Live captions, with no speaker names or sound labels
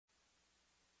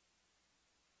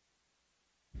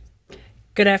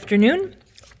Good afternoon.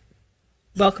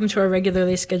 Welcome to our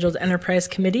regularly scheduled Enterprise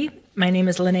Committee. My name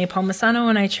is Lene Palmisano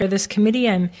and I chair this committee.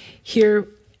 I'm here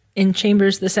in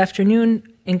chambers this afternoon,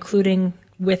 including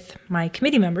with my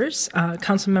committee members,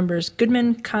 Council members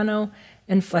Goodman, Cano,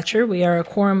 and Fletcher. We are a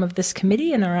quorum of this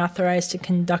committee and are authorized to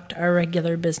conduct our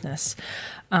regular business.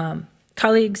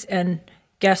 Colleagues and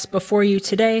guests before you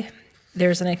today,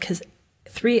 there's a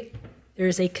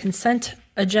consent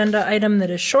agenda item that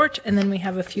is short, and then we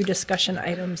have a few discussion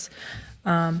items.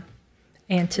 I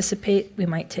anticipate we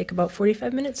might take about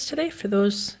 45 minutes today for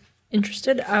those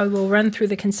interested. I will run through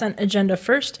the consent agenda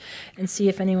first and see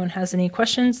if anyone has any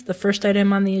questions. The first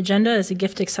item on the agenda is a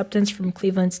gift acceptance from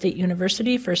Cleveland State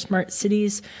University for Smart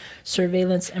Cities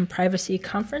Surveillance and Privacy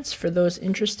Conference. For those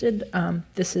interested,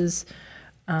 this is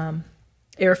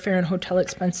airfare and hotel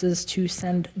expenses to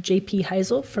send J.P.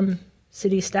 Heisel from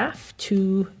city staff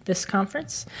to this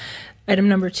conference. Item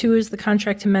number 2 is the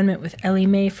contract amendment with Ellie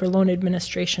Mae for loan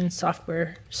administration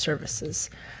software services.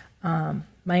 My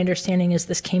understanding is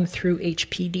this came through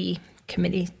HPD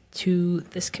committee to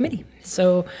this committee.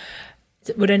 So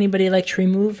would anybody like to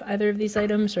remove either of these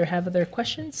items or have other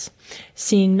questions?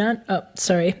 Seeing none,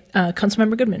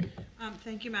 Councilmember Goodman.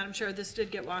 Thank you, Madam Chair. This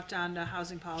did get walked on to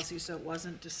housing policy, so it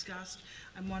wasn't discussed.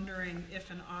 I'm wondering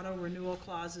if an auto renewal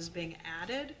clause is being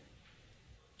added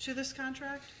to this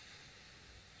contract,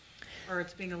 or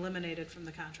it's being eliminated from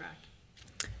the contract?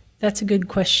 That's a good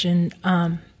question.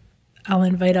 I'll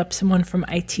invite up someone from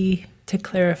IT to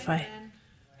clarify.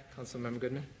 Councilmember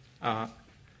Goodman.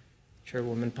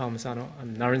 Chairwoman Palmisano.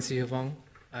 I'm Naran Sihivong.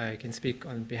 I can speak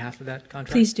on behalf of that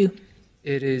contract. Please do.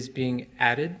 It is being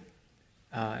added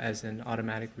as an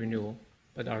automatic renewal,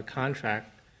 but our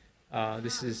contract,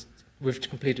 we've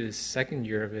completed the second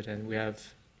year of it, and we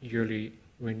have yearly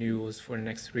renewals for the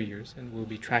next 3 years, and we'll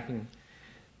be tracking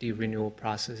the renewal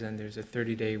process, and there's a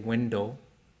 30-day window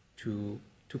to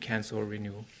cancel or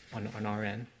renew on our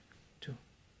end too.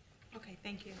 Okay,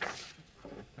 thank you.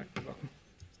 All right, you're welcome.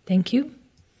 Thank you.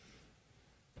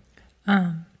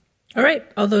 All right,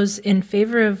 all those in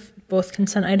favor of both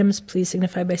consent items, please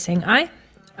signify by saying aye.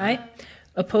 Aye.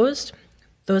 Opposed?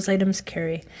 Those items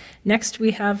carry. Next,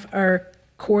 we have our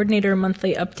coordinator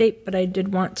monthly update, but I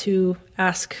did want to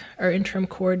ask our interim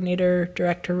coordinator,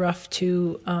 Director Ruff,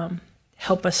 to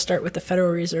help us start with the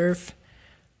Federal Reserve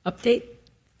update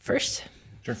first.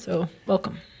 Sure. So,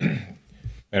 welcome.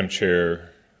 Madam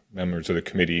Chair, members of the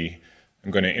committee,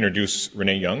 I'm going to introduce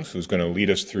Renee Youngs, who's going to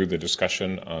lead us through the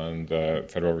discussion on the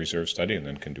Federal Reserve study, and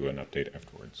then can do an update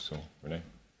afterwards. So, Renee.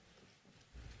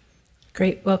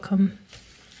 Great. Welcome,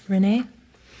 Renee.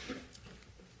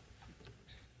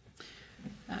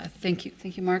 Thank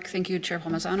you, Mark. Thank you, Chair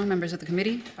Palmisano, members of the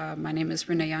committee. My name is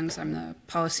Renee Youngs. I'm the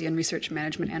Policy and Research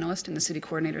Management Analyst in the City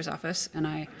Coordinator's Office, and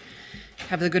I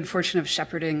have the good fortune of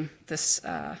shepherding this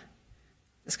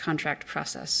contract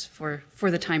process for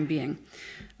the time being.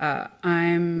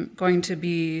 I'm going to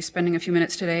be spending a few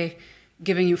minutes today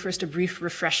giving you first a brief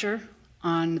refresher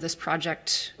on this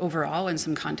project overall and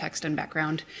some context and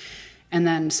background, and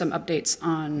then some updates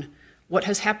on what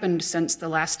has happened since the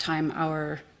last time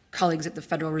our colleagues at the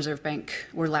Federal Reserve Bank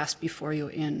were last before you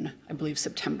in, I believe,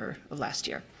 September of last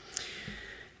year.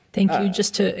 Thank you.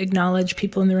 Just to acknowledge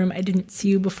people in the room, I didn't see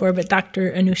you before, but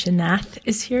Dr. Anusha Nath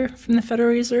is here from the Federal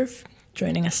Reserve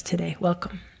joining us today.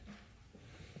 Welcome.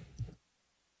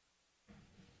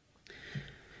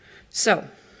 So,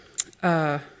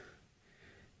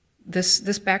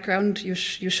 this background you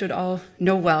should all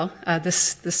know well.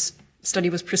 This study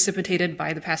was precipitated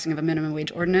by the passing of a minimum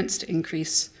wage ordinance to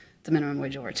increase the minimum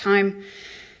wage over time,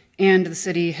 and the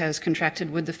city has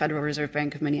contracted with the Federal Reserve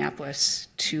Bank of Minneapolis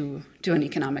to do an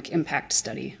economic impact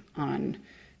study on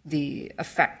the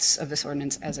effects of this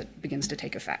ordinance as it begins to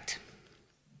take effect.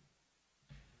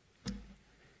 There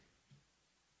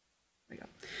we go.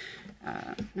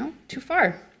 No, too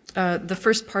far. The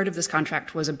first part of this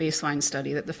contract was a baseline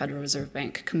study that the Federal Reserve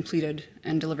Bank completed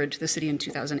and delivered to the city in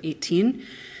 2018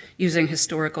 using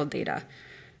historical data.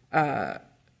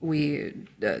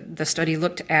 The study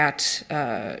looked at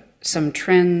some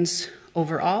trends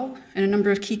overall and a number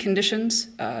of key conditions.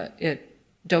 It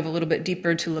dove a little bit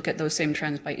deeper to look at those same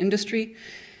trends by industry,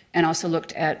 and also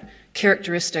looked at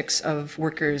characteristics of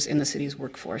workers in the city's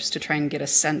workforce to try and get a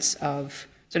sense of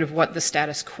sort of what the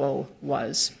status quo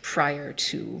was prior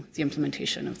to the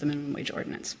implementation of the minimum wage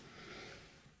ordinance.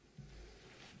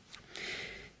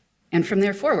 And from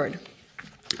there forward,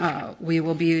 we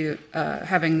will be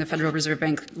having the Federal Reserve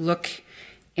Bank look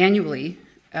annually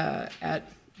at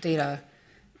data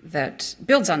that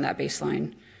builds on that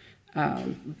baseline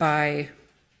by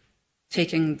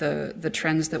taking the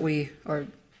trends that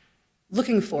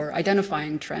looking for,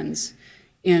 identifying trends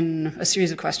in a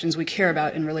series of questions we care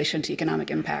about in relation to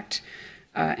economic impact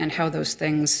and how those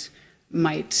things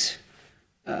might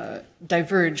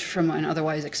diverge from an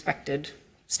otherwise expected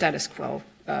status quo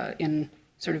in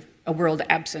sort of a world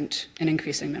absent an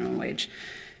increasing minimum wage,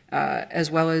 as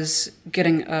well as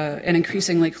getting an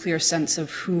increasingly clear sense of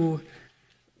who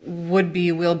would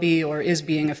be, will be, or is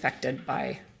being affected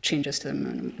by changes to the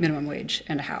minimum wage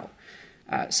and how.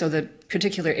 So the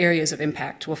particular areas of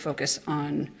impact will focus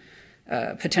on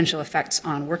potential effects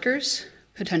on workers,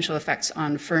 potential effects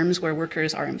on firms where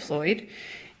workers are employed,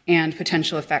 and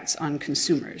potential effects on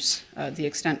consumers, the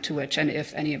extent to which and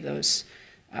if any of those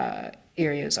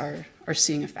areas are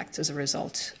seeing effects as a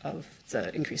result of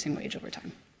the increasing wage over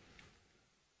time.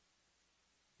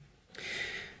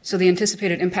 So the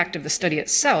anticipated impact of the study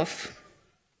itself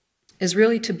is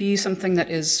really to be something that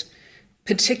is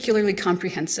particularly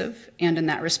comprehensive and in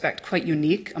that respect quite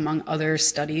unique among other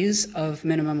studies of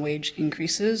minimum wage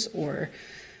increases or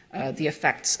the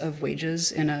effects of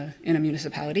wages in a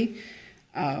municipality.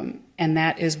 And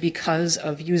that is because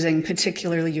of using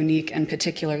particularly unique and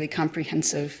particularly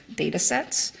comprehensive data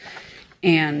sets.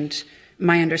 And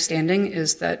my understanding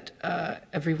is that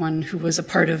everyone who was a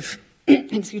part of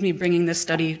bringing this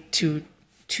study to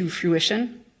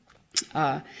fruition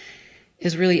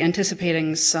is really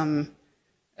anticipating some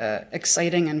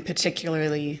exciting and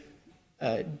particularly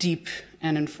deep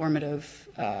and informative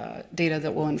data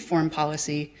that will inform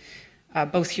policy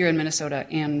both here in Minnesota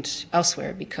and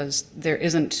elsewhere, because there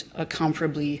isn't a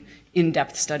comparably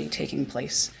in-depth study taking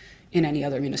place in any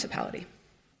other municipality.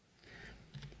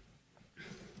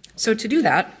 So to do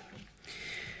that,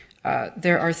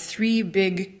 there are three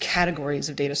big categories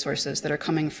of data sources that are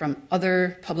coming from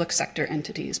other public sector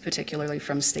entities, particularly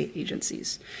from state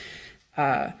agencies.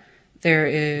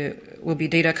 There will be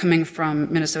data coming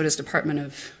from Minnesota's Department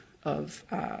of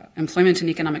Employment and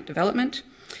Economic Development,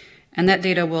 and that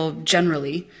data will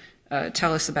generally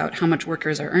tell us about how much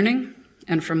workers are earning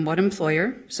and from what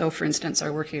employer. So for instance,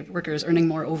 are workers earning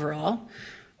more overall,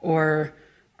 or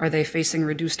are they facing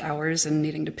reduced hours and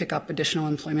needing to pick up additional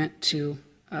employment to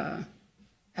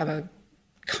have a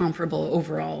comparable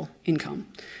overall income?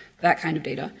 That kind of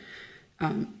data.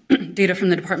 Data from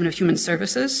the Department of Human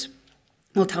Services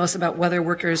will tell us about whether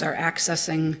workers are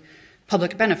accessing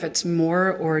public benefits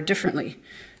more or differently.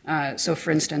 So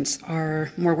for instance,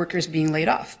 are more workers being laid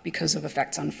off because of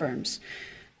effects on firms?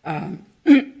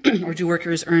 Or do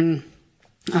workers earn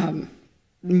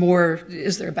more?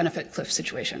 Is there a benefit cliff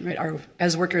situation, right?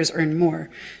 As workers earn more,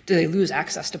 do they lose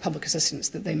access to public assistance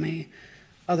that they may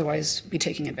otherwise be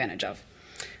taking advantage of?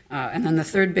 And then the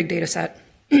third big data set,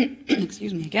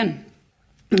 excuse me again,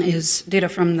 is data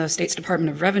from the state's Department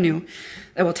of Revenue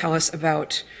that will tell us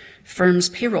about firms'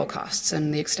 payroll costs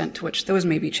and the extent to which those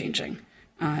may be changing,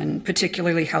 and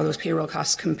particularly how those payroll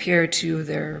costs compare to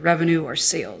their revenue or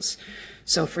sales.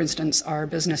 So for instance, are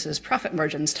businesses' profit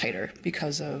margins tighter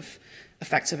because of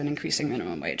effects of an increasing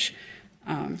minimum wage?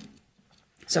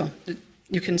 So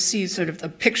you can see sort of the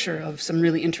picture of some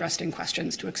really interesting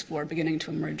questions to explore beginning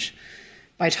to emerge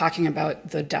by talking about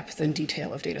the depth and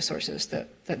detail of data sources that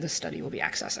this study will be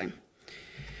accessing.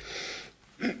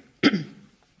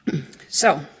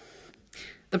 So,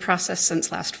 the process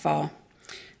since last fall.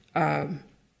 The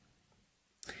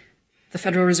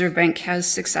Federal Reserve Bank has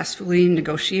successfully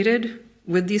negotiated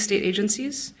with these state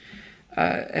agencies,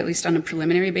 at least on a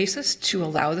preliminary basis, to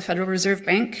allow the Federal Reserve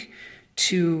Bank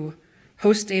to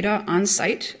host data on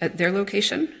site at their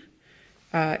location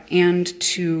and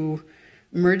to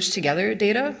merge together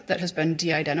data that has been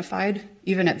de-identified,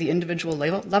 even at the individual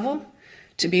level,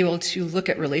 to be able to look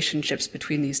at relationships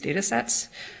between these data sets.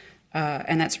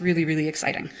 And that's really, really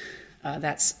exciting.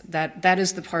 That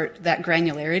is the part, that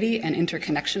granularity and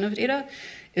interconnection of data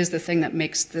is the thing that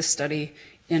makes this study,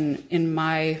 in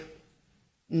my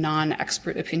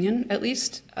non-expert opinion at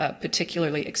least,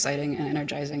 particularly exciting and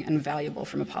energizing and valuable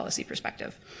from a policy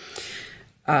perspective.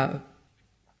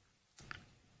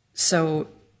 So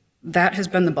that has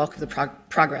been the bulk of the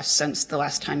progress since the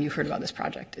last time you heard about this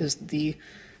project, is the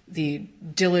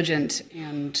diligent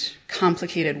and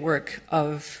complicated work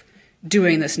of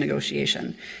doing this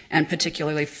negotiation, and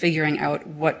particularly figuring out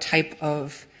what type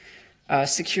of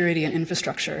security and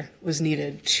infrastructure was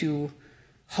needed to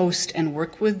host and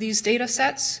work with these data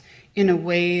sets in a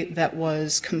way that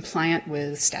was compliant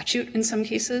with statute in some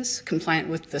cases, compliant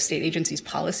with the state agency's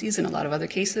policies in a lot of other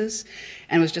cases,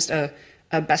 and was just a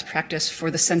best practice for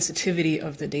the sensitivity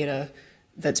of the data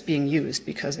that's being used,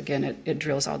 because again, it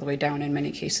drills all the way down in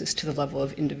many cases to the level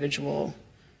of individual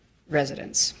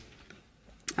residents.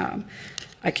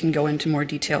 I can go into more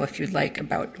detail if you'd like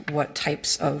about what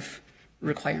types of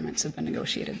requirements have been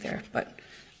negotiated there, but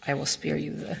I will spare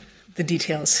you the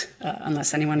details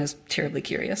unless anyone is terribly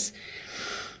curious.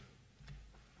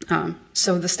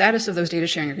 So the status of those data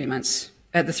sharing agreements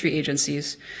at the 3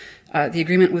 agencies, the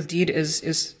agreement with DEED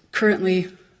is currently,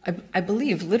 I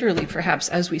believe, literally perhaps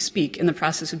as we speak, in the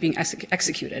process of being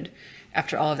executed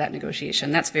after all of that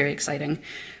negotiation. That's very exciting.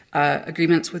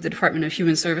 Agreements with the Department of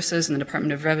Human Services and the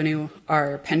Department of Revenue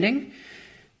are pending.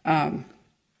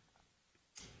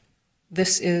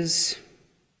 This is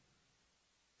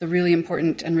the really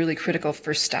important and really critical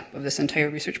first step of this entire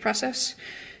research process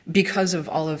because of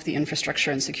all of the infrastructure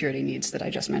and security needs that I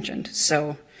just mentioned.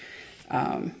 So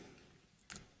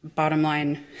bottom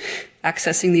line,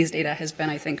 accessing these data has been,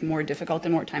 I think, more difficult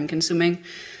and more time-consuming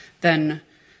than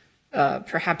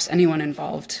perhaps anyone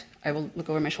involved. I will look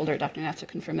over my shoulder at Dr. Nath to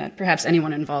confirm that. Perhaps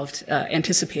anyone involved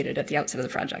anticipated at the outset of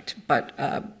the project, but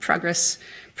progress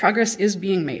is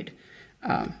being made.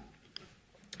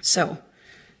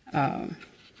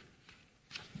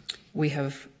 We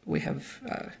have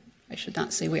I should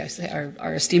not say we, I say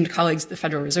our esteemed colleagues at the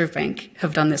Federal Reserve Bank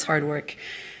have done this hard work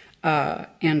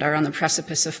and are on the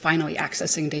precipice of finally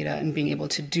accessing data and being able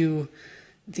to do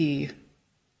the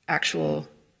actual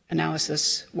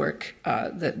analysis work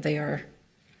that they are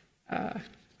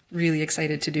really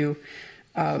excited to do.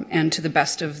 And to the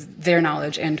best of their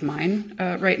knowledge and mine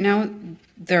right now,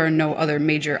 there are no other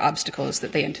major obstacles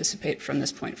that they anticipate from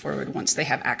this point forward once they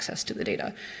have access to the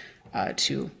data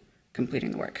to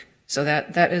completing the work. So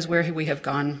that is where we have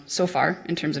gone so far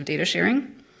in terms of data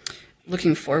sharing.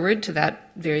 Looking forward to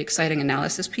that very exciting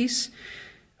analysis piece.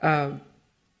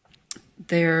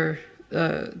 Their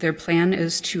plan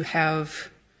is to have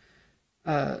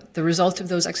the result of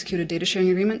those executed data sharing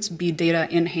agreements be data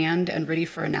in hand and ready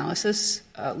for analysis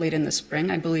late in the spring.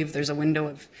 I believe there's a window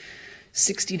of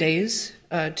 60 days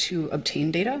to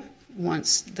obtain data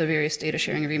once the various data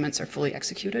sharing agreements are fully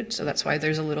executed. So that's why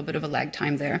there's a little bit of a lag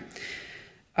time there.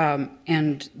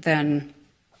 And then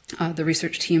the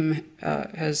research team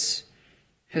has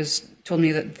told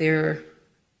me that their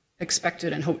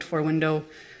expected and hoped for window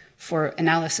for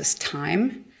analysis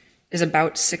time is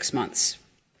about 6 months.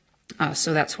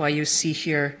 So that's why you see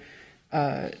here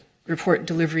report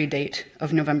delivery date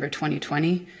of November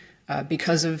 2020.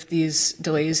 Because of these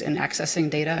delays in accessing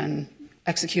data and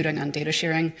executing on data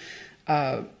sharing,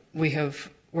 we have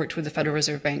worked with the Federal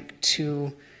Reserve Bank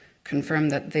to confirm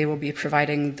that they will be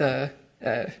providing the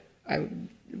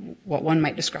what one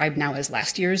might describe now as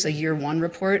last year's, a year 1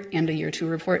 report and a year 2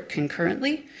 report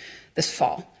concurrently this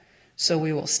fall. So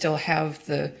we will still have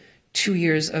the 2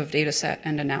 years of data set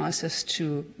and analysis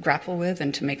to grapple with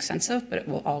and to make sense of, but it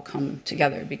will all come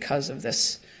together because of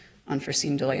this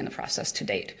unforeseen delay in the process to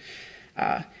date.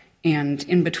 And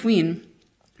in between,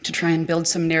 to try and build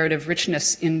some narrative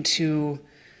richness into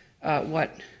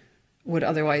what would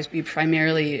otherwise be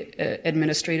primarily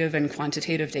administrative and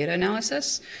quantitative data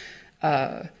analysis,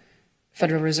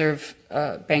 Federal Reserve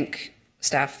Bank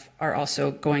staff are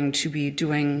also going to be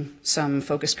doing some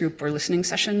focus group or listening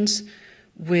sessions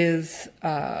with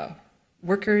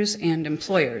workers and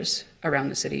employers around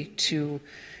the city to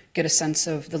get a sense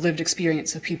of the lived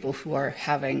experience of people who are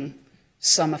having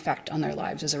some effect on their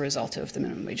lives as a result of the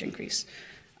minimum wage increase.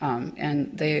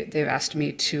 And they've asked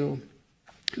me to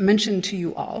mention to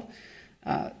you all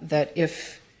that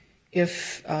if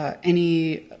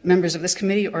any members of this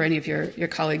committee or any of your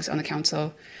colleagues on the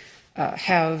council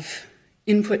have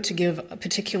input to give,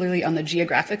 particularly on the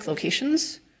geographic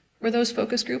locations where those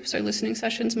focus groups or listening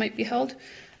sessions might be held,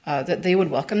 that they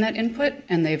would welcome that input,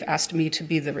 and they've asked me to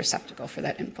be the receptacle for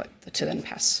that input to then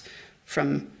pass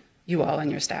from you all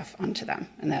and your staff onto them.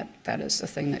 And that is a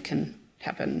thing that can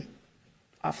happen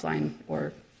offline,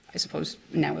 or I suppose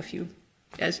now if you,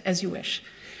 as you wish.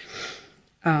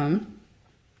 And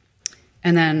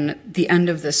then the end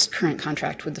of this current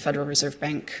contract with the Federal Reserve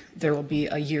Bank, there will be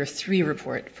a year 3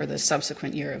 report for the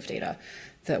subsequent year of data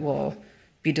that will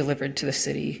be delivered to the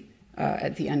city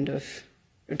at the end of,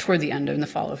 or toward the end in the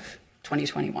fall of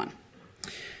 2021.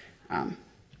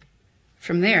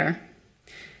 From there,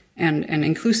 and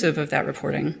inclusive of that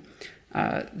reporting,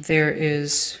 there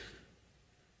is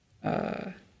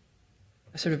a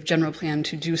sort of general plan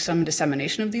to do some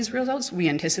dissemination of these results. We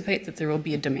anticipate that there will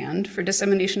be a demand for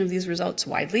dissemination of these results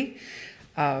widely.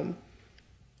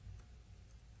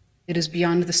 It is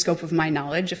beyond the scope of my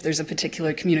knowledge if there's a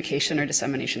particular communication or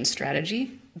dissemination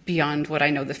strategy beyond what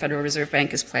I know the Federal Reserve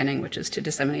Bank is planning, which is to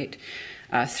disseminate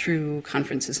through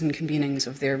conferences and convenings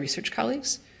of their research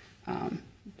colleagues.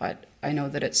 But I know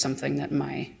that it's something that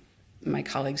my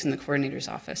colleagues in the coordinator's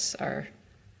office are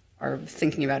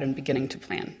thinking about and beginning to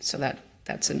plan. So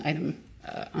that's an item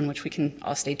on which we can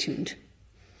all stay tuned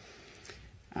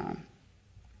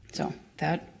So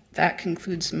that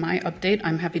concludes my update.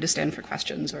 I'm happy to stand for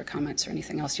questions or comments or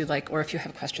anything else you'd like, or if you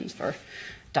have questions for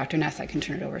Dr. Nath, I can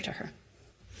turn it over to her.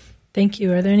 Thank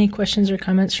you. Are there any questions or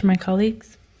comments from my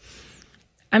colleagues?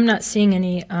 I'm not seeing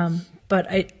any, but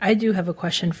I do have a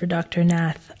question for Dr.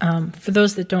 Nath. For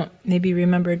those that don't maybe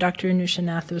remember, Dr. Anusha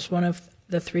Nath was one of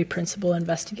the 3 principal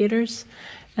investigators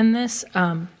in this.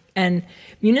 And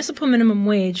municipal minimum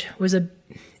wage was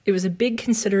a big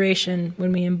consideration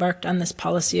when we embarked on this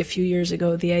policy a few years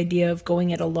ago, the idea of going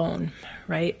it alone,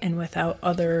 right? And without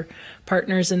other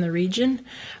partners in the region.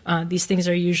 These things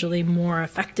are usually more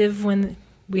effective when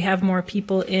we have more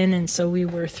people in, and so we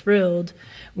were thrilled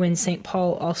when St.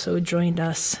 Paul also joined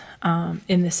us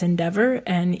in this endeavor,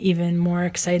 and even more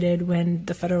excited when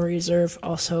the Federal Reserve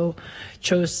also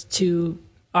chose to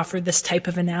offer this type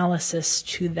of analysis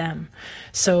to them.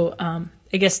 So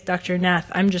I guess, Dr. Nath,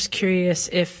 I'm just curious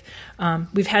if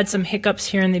we've had some hiccups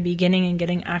here in the beginning in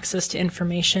getting access to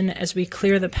information. As we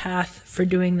clear the path for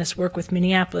doing this work with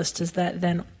Minneapolis, does that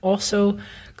then also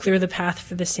clear the path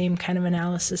for the same kind of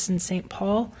analysis in St.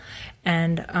 Paul?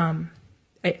 And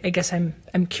I guess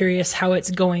I'm curious how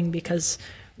it's going, because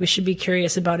we should be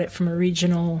curious about it from a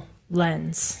regional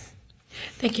lens.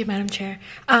 Thank you, Madam Chair.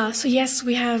 So yes,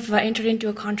 we have entered into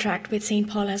a contract with St.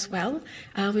 Paul as well.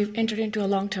 We've entered into a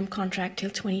long-term contract till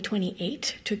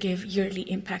 2028 to give yearly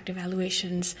impact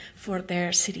evaluations for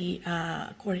their city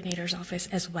coordinator's office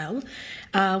as well.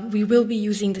 We will be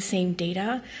using the same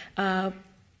data,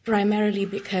 primarily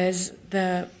because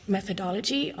the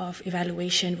methodology of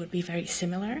evaluation would be very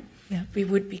similar. Yeah. We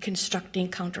would be constructing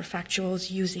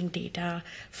counterfactuals using data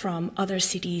from other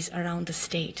cities around the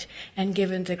state. And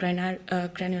given the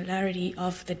granularity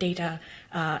of the data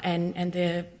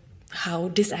and how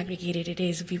disaggregated it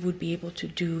is, we would be able to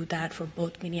do that for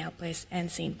both Minneapolis and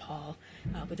St. Paul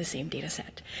with the same data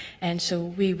set. And so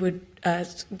we would,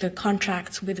 the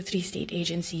contracts with the 3 state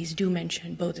agencies do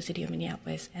mention both the city of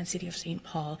Minneapolis and city of St.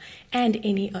 Paul and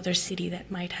any other city that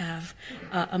might have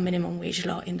a minimum wage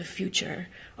law in the future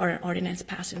or an ordinance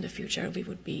passed in the future. We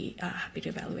would be happy to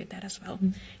evaluate that as well. Mm-hmm.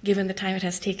 Given the time it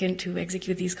has taken to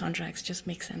execute these contracts, just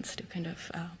makes sense to kind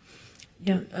of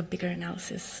do a bigger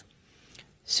analysis.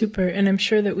 Super, and I'm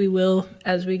sure that we will,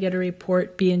 as we get a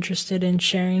report, be interested in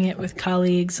sharing it with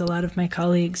colleagues. A lot of my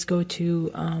colleagues go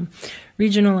to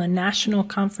regional and national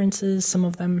conferences, some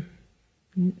of them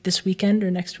this weekend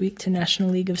or next week to National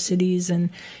League of Cities.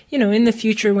 And, you know, in the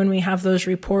future when we have those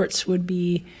reports would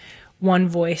be one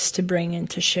voice to bring in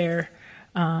to share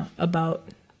about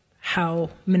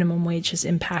how minimum wage has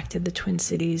impacted the Twin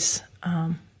Cities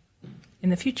in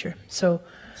the future. So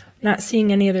not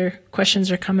seeing any other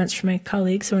questions or comments from my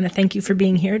colleagues. So I want to thank you for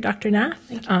being here, Dr.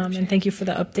 Nath, and thank you for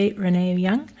the update, Renee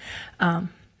Young.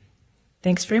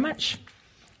 Thanks very much.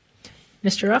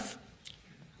 Mr. Ruff?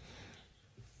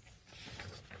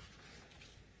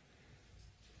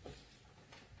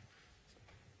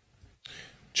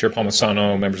 Chair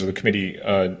Palmisano, members of the committee,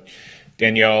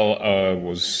 Danielle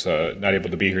was not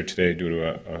able to be here today due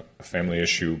to a family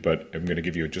issue, but I'm going to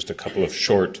give you just a couple of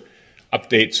short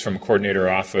updates from a coordinator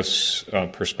office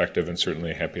perspective, and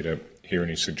certainly happy to hear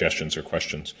any suggestions or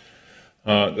questions.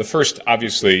 The first,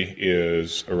 obviously,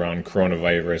 is around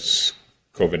coronavirus,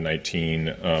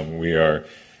 COVID-19. We are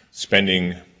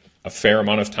spending a fair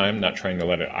amount of time, not trying to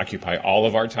let it occupy all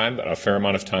of our time, but a fair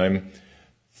amount of time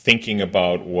thinking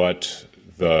about what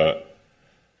the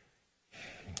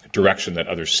direction that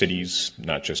other cities,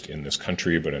 not just in this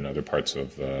country, but in other parts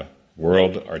of the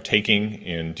world, are taking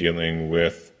in dealing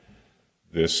with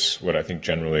this, what I think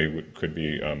generally could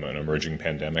be an emerging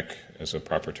pandemic as a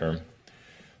proper term.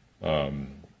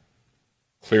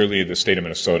 Clearly, the state of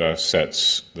Minnesota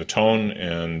sets the tone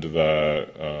and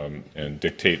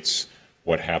dictates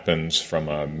what happens from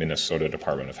a Minnesota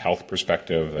Department of Health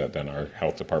perspective that then our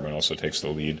health department also takes the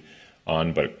lead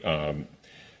on. But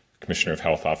Commissioner of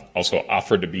Health also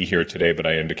offered to be here today, but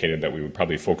I indicated that we would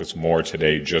probably focus more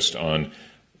today just on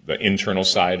the internal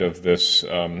side of this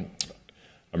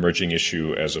emerging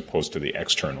issue as opposed to the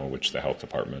external, which the health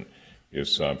department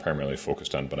is primarily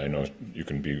focused on. But I know you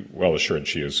can be well assured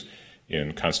she is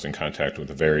in constant contact with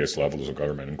the various levels of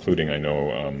government, including, I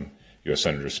know, U.S.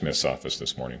 Senator Smith's office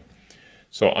this morning.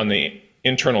 So on the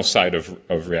internal side of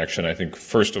reaction, I think,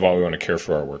 first of all, we want to care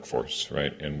for our workforce,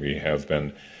 right? And we have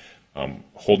been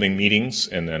holding meetings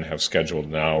and then have scheduled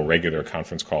now regular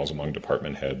conference calls among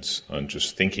department heads on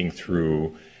just thinking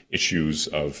through issues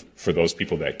of, for those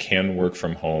people that can work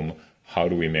from home, how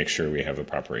do we make sure we have the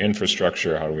proper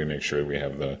infrastructure? How do we make sure we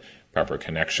have the proper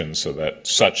connections so that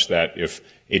such that if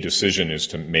a decision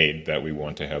is made that we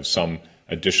want to have some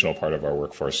additional part of our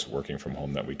workforce working from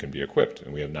home that we can be equipped.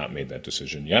 And we have not made that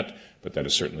decision yet, but that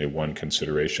is certainly one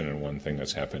consideration and one thing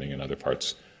that's happening in other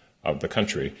parts of the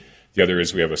country. The other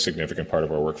is we have a significant part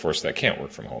of our workforce that can't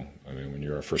work from home. I mean, when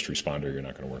you're a first responder, you're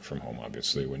not going to work from home,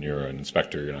 obviously. When you're an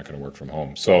inspector, you're not going to work from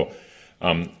home. So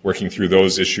working through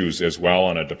those issues as well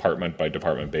on a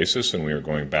department-by-department basis, and we are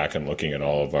going back and looking at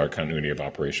all of our continuity of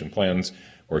operation plans,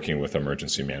 working with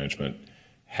emergency management,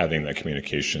 having that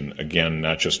communication, again,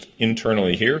 not just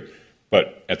internally here,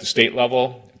 but at the state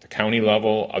level, at the county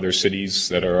level, other cities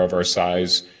that are of our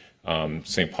size,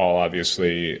 St. Paul,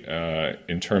 obviously,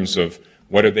 in terms of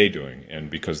what are they doing? And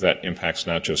because that impacts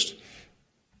not just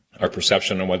our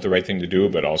perception on what the right thing to do,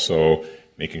 but also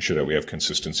making sure that we have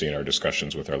consistency in our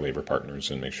discussions with our labor partners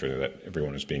and make sure that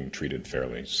everyone is being treated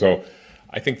fairly. So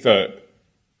I think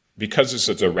because this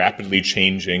is a rapidly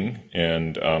changing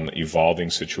and evolving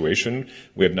situation,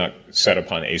 we have not set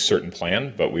upon a certain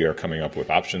plan, but we are coming up with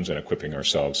options and equipping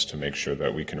ourselves to make sure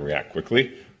that we can react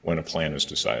quickly when a plan is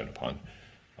decided upon.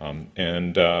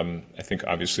 I think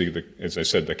obviously, as I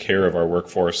said, the care of our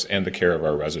workforce and the care of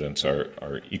our residents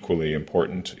are equally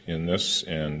important in this,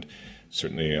 and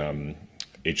certainly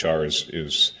HR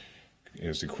is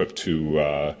equipped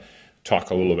to talk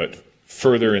a little bit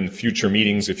further in future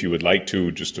meetings, if you would like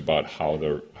to, just about how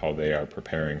they are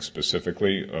preparing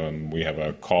specifically. We have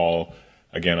a call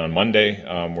again on Monday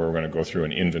where we're going to go through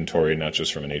an inventory, not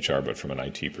just from an HR but from an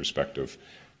IT perspective,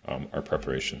 our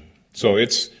preparation. So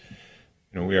it's,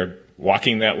 we are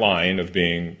walking that line of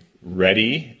being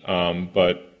ready,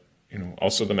 but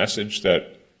also the message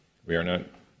that we are not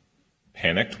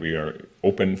panicked. We are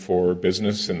open for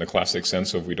business in the classic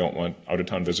sense of we don't want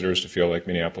out-of-town visitors to feel like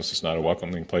Minneapolis is not a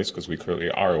welcoming place, because we clearly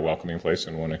are a welcoming place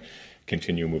and want to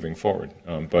continue moving forward.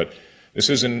 But this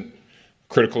is a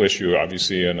critical issue,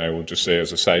 obviously, and I will just say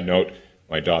as a side note,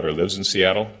 my daughter lives in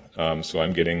Seattle, so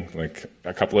I'm getting like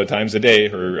a couple of times a day.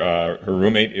 Her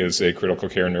roommate is a critical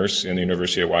care nurse in the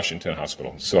University of Washington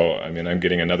Hospital. So, I mean, I'm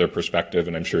getting another perspective,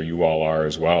 and I'm sure you all are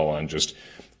as well, on just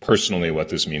personally what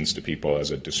this means to people as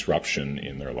a disruption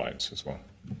in their lives as well.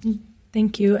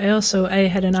 Thank you. I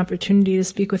had an opportunity to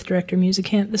speak with Director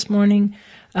Musicant this morning.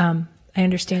 I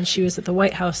understand she was at the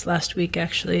White House last week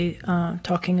actually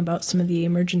talking about some of the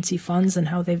emergency funds and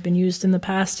how they've been used in the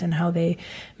past and how they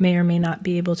may or may not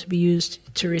be able to be used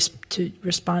to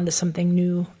respond to something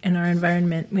new in our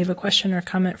environment. We have a question or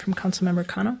comment from Councilmember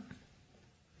Kano.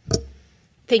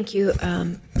 Thank you,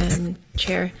 Madam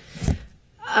Chair.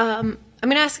 I'm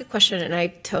going to ask a question, and I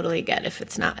totally get if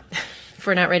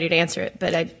we're not ready to answer it,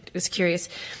 but I was curious.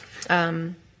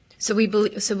 So we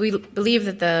believe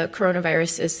that the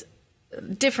coronavirus is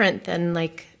different than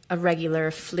like a regular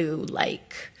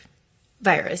flu-like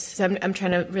virus. So I'm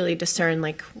trying to really discern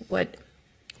like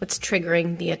what's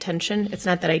triggering the attention. It's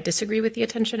not that I disagree with the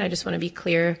attention. I just want to be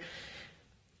clear.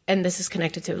 And this is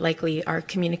connected to likely our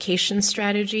communication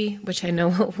strategy, which I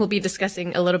know we'll be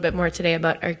discussing a little bit more today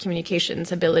about our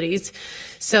communications abilities.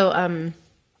 So,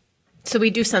 so we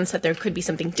do sense that there could be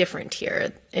something different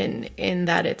here in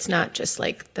that it's not just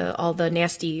like all the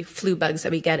nasty flu bugs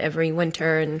that we get every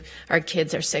winter, and our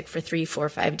kids are sick for 3, 4,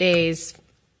 5 days.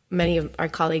 Many of our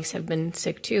colleagues have been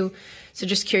sick too. So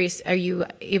just curious, are you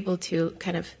able to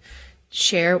kind of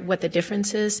share what the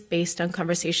difference is based on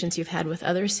conversations you've had with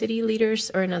other city leaders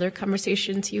or in other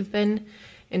conversations you've been,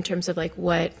 in terms of like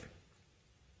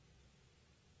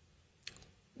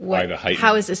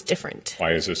how is this different?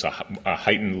 Why is this a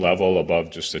heightened level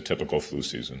above just a typical flu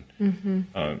season?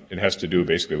 Mm-hmm. It has to do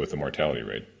basically with the mortality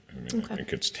rate. I mean, okay. I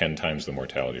think it's 10 times the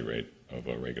mortality rate of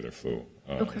a regular flu.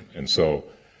 Okay. And so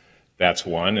that's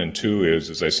one. And two is,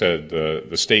 as I said,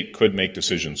 the state could make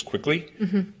decisions quickly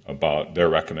mm-hmm. about their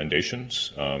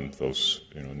recommendations. Those,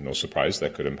 no surprise,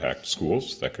 that could impact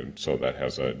schools. So that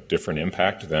has a different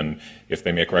impact than if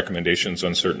they make recommendations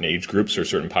on certain age groups or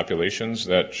certain populations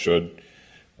that should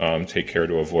take care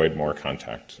to avoid more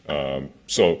contact.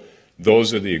 So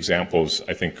those are the examples,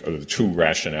 I think, of the two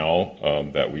rationale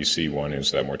that we see. One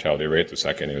is that mortality rate. The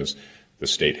second is the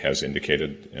state has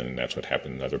indicated, and that's what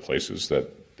happened in other places,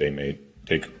 that they may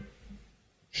take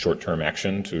short-term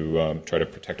action to try to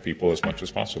protect people as much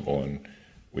as possible, and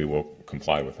we will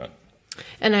comply with that.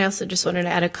 And I also just wanted to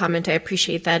add a comment. I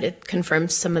appreciate that. It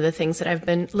confirms some of the things that I've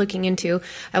been looking into.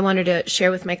 I wanted to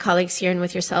share with my colleagues here and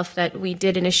with yourself that we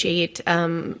did initiate,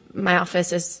 my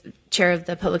office as chair of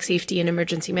the Public Safety and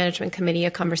Emergency Management Committee,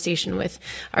 a conversation with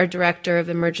our Director of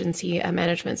Emergency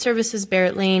Management Services,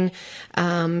 Barrett Lane,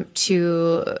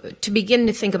 to begin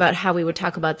to think about how we would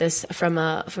talk about this from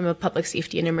a public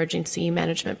safety and emergency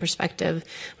management perspective.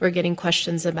 We're getting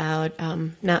questions about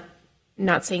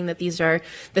not saying that these are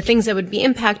the things that would be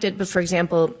impacted, but for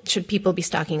example, should people be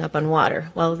stocking up on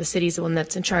water? Well, the city's the one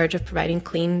that's in charge of providing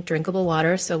clean, drinkable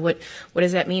water. So what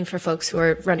does that mean for folks who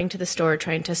are running to the store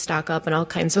trying to stock up on all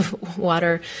kinds of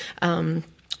water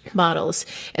bottles?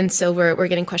 And so we're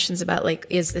getting questions about, like,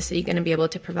 is the city going to be able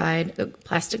to provide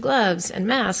plastic gloves and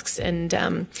masks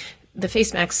and the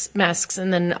face masks,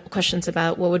 and then questions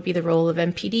about what would be the role of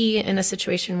MPD in a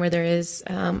situation where there is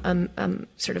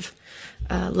sort of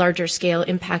larger scale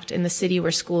impact in the city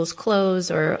where schools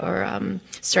close or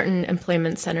certain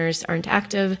employment centers aren't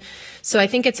active. So I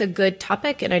think it's a good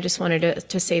topic, and I just wanted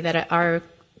to say that our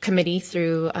committee,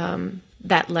 through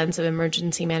that lens of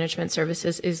emergency management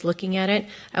services, is looking at it.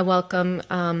 I welcome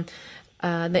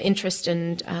the interest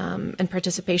and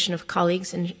participation of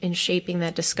colleagues in shaping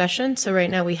that discussion. So right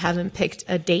now we haven't picked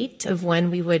a date of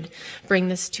when we would bring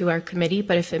this to our committee,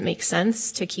 but if it makes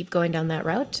sense to keep going down that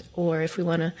route, or if we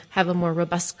want to have a more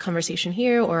robust conversation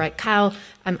here or at COW,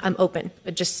 I'm open.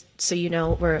 But just so you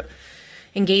know, we're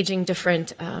engaging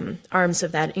different arms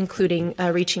of that, including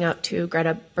reaching out to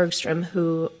Greta Bergstrom,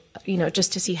 who,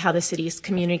 just to see how the city is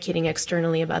communicating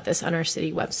externally about this on our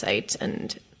city website,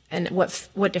 and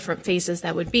what different phases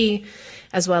that would be,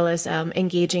 as well as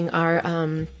engaging our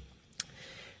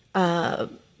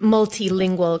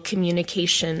multilingual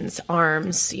communications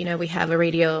arms. We have a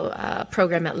radio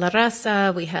program at La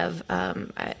Raza. We have,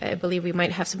 I believe we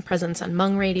might have some presence on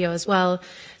Hmong radio as well.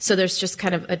 So there's just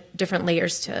kind of different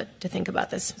layers to think about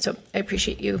this. So I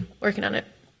appreciate you working on it.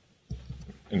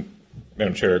 And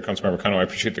Madam Chair, Councilmember Cano, I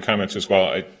appreciate the comments as well.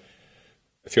 I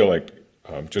feel like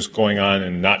just going on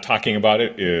and not talking about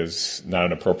it is not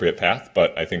an appropriate path,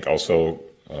 but I think also,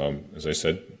 as I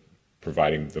said,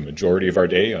 providing the majority of our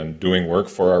day on doing work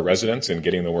for our residents and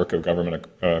getting the work of government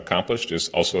accomplished is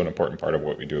also an important part of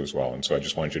what we do as well. And so I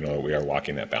just wanted you to know that we are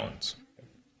walking that balance.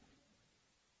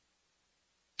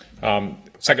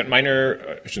 Second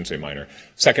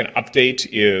update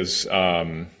is,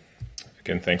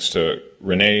 again, thanks to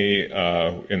Renee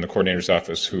in the coordinator's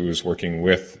office, who's working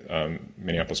with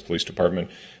Minneapolis Police Department.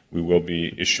 We will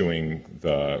be issuing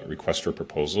the request for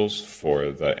proposals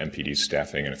for the MPD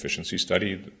staffing and efficiency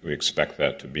study. We expect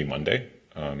that to be Monday.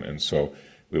 And so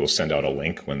we will send out a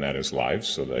link when that is live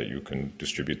so that you can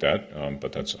distribute that.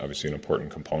 But that's obviously an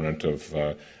important component of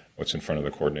what's in front of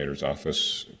the coordinator's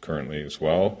office currently as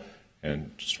well.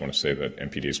 And just want to say that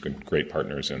MPD has been great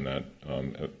partners in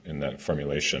that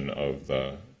formulation of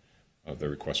the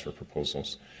request for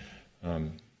proposals.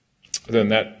 Other than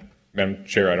that, Madam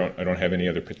Chair, I don't have any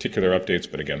other particular updates,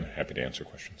 but again, happy to answer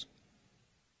questions.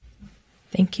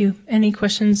 Thank you. Any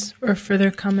questions or further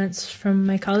comments from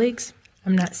my colleagues?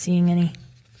 I'm not seeing any.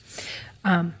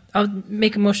 I'll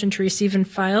make a motion to receive and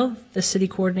file the city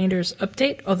coordinator's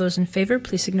update. All those in favor,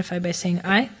 please signify by saying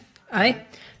aye. Aye.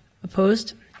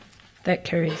 Opposed? That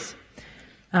carries.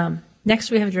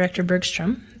 Next, we have Director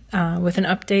Bergstrom with an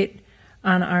update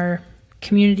on our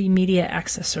community media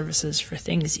access services for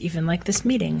things even like this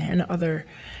meeting and other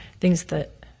things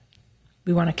that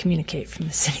we want to communicate from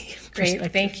the city.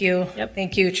 Great, thank you. Yep.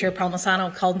 Thank you, Chair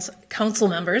Palmisano, council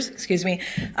members, excuse me.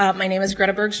 My name is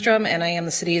Greta Bergstrom, and I am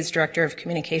the city's Director of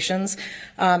Communications.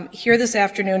 Here this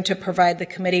afternoon to provide the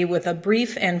committee with a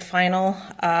brief and final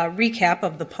recap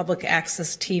of the public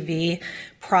access TV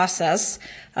process.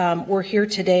 We're here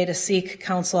today to seek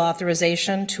council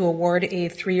authorization to award a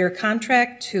 3-year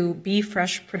contract to Be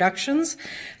Fresh Productions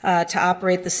to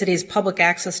operate the city's public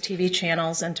access TV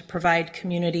channels and to provide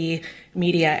community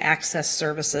media access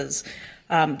services.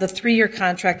 The 3-year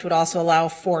contract would also allow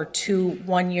for 2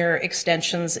 one-year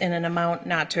extensions in an amount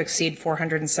not to exceed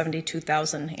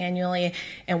 $472,000 annually,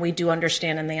 and we do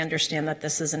understand, and they understand, that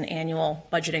this is an annual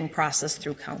budgeting process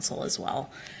through council as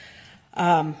well.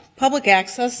 Public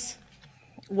access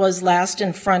was last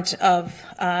in front of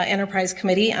Enterprise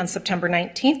Committee on September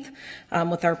 19th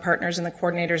with our partners in the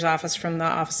coordinator's office from the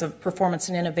Office of Performance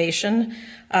and Innovation.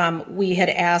 We had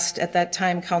asked at that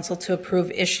time council to approve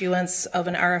issuance of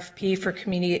an RFP for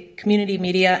community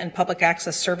media and public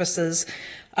access services,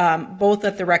 both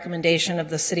at the recommendation of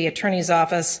the city attorney's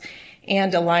office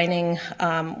and aligning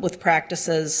with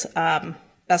practices,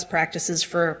 best practices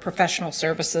for professional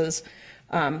services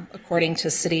according to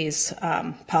city's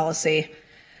policy.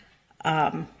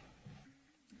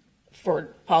 For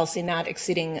policy not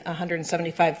exceeding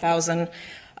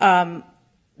 $175,000.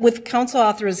 With council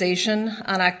authorization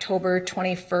on October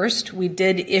 21st, we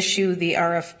did issue the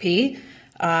RFP.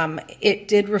 It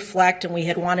did reflect, and we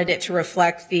had wanted it to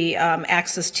reflect, the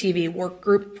Access TV work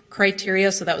group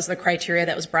criteria. So that was the criteria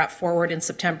that was brought forward in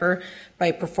September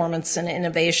by Performance and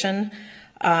Innovation.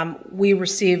 We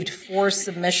received 4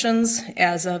 submissions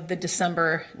as of the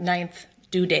December 9th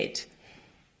due date.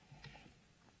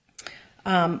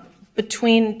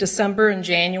 Between December and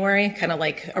January, kind of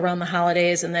like around the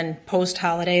holidays and then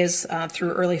post-holidays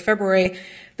through early February,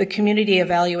 the Community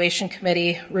Evaluation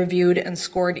Committee reviewed and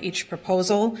scored each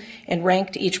proposal and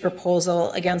ranked each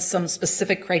proposal against some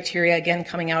specific criteria, again,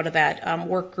 coming out of that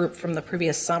work group from the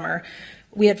previous summer.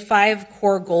 We had 5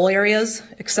 core goal areas: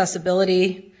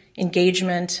 accessibility,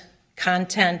 engagement,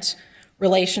 content,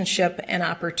 relationship, and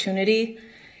opportunity.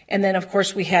 And then, of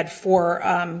course, we had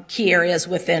 4 key areas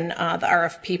within the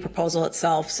RFP proposal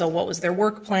itself. So what was their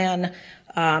work plan,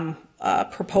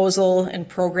 proposal and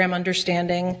program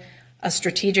understanding, a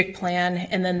strategic plan,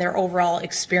 and then their overall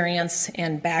experience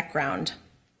and background.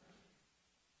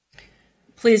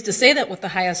 Pleased to say that with the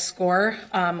highest score,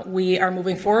 we are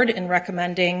moving forward in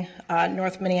recommending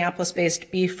North Minneapolis-based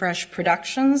Be Fresh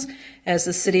Productions as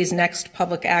the city's next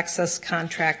public access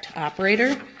contract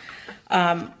operator.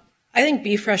 I think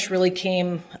Be Fresh really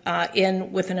came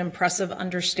in with an impressive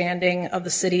understanding of the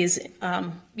city's,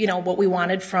 what we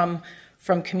wanted from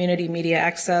community media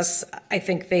access. I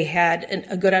think they had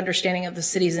a good understanding of the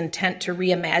city's intent to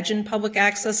reimagine public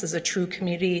access as a true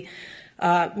community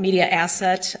media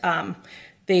asset.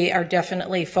 They are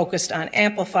definitely focused on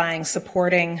amplifying,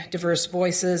 supporting diverse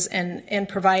voices, and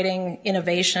providing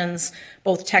innovations,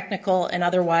 both technical and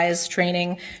otherwise,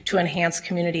 training to enhance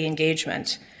community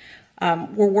engagement.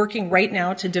 We're working right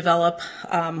now to develop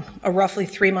a roughly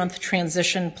 3-month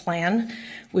transition plan.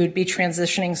 We would be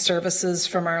transitioning services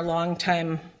from our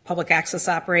longtime public access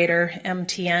operator,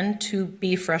 MTN, to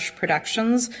Be Fresh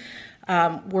Productions.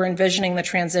 We're envisioning the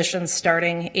transition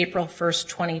starting April 1st,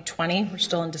 2020. We're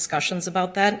still in discussions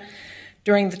about that.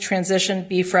 During the transition,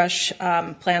 Be Fresh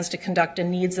plans to conduct a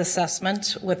needs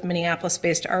assessment with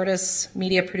Minneapolis-based artists,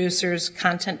 media producers,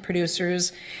 content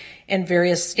producers, and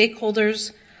various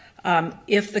stakeholders.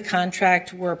 If the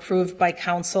contract were approved by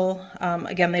council,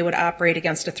 again, they would operate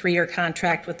against a 3-year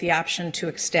contract with the option to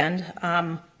extend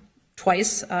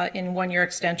twice in 1-year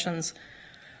extensions.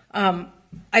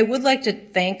 I would like to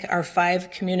thank our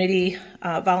 5 community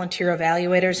volunteer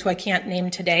evaluators, who I can't name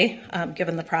today,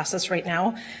 given the process right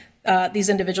now. These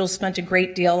individuals spent a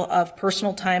great deal of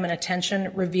personal time and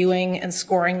attention reviewing and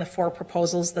scoring the 4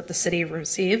 proposals that the city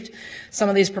received. Some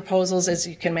of these proposals, as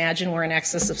you can imagine, were in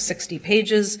excess of 60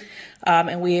 pages,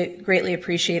 and we greatly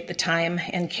appreciate the time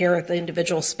and care the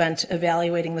individuals spent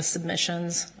evaluating the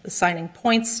submissions, assigning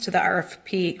points to the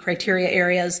RFP criteria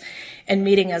areas, and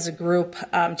meeting as a group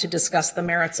to discuss the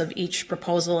merits of each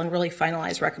proposal and really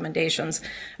finalize recommendations.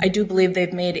 I do believe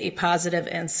they've made a positive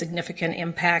and significant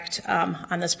impact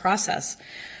on this process.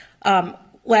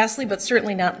 Lastly, but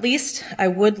certainly not least, I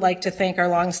would like to thank our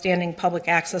longstanding public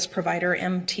access provider,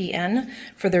 MTN,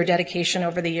 for their dedication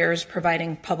over the years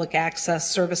providing public access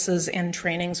services and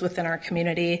trainings within our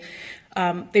community.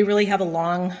 They really have a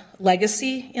long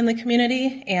legacy in the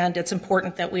community, and it's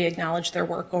important that we acknowledge their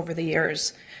work over the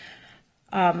years.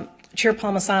 Chair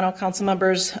Palmisano, council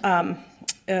members,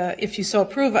 if you so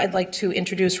approve, I'd like to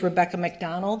introduce Rebecca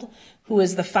McDonald, who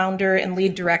is the founder and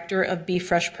lead director of Be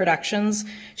Fresh Productions.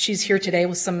 She's here today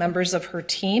with some members of her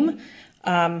team.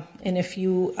 And if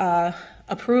you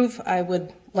approve, I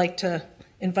would like to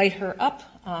invite her up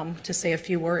to say a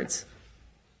few words.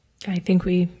 I think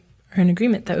we are in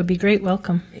agreement. That would be great.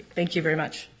 Welcome. Thank you very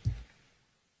much.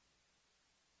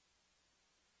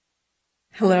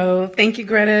 Hello. Thank you,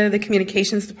 Greta, the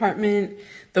communications department,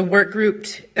 the work group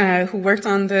who worked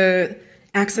on the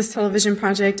Access Television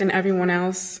project, and everyone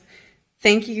else.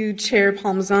 Thank you, Chair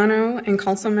Palmisano and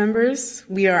council members.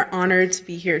 We are honored to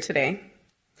be here today.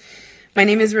 My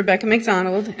name is Rebecca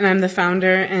McDonald, and I'm the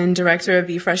founder and director of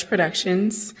Be Fresh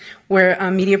Productions. We're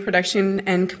a media production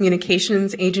and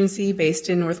communications agency based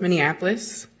in North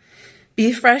Minneapolis.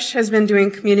 Be Fresh has been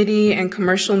doing community and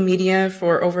commercial media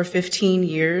for over 15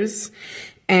 years,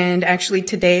 and actually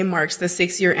today marks the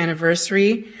 6-year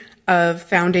anniversary of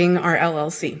founding our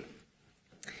LLC.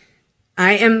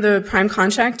 I am the prime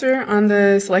contractor on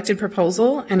the selected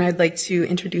proposal, and I'd like to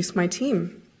introduce my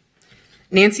team.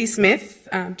 Nancy Smith,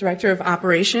 Director of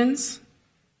Operations.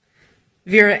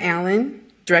 Vera Allen,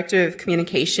 Director of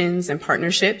Communications and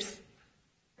Partnerships.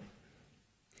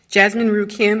 Jasmine Rue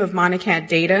Kim of Monacat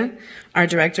Data, our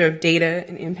Director of Data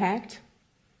and Impact.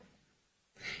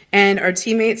 And our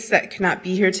teammates that could not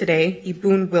be here today,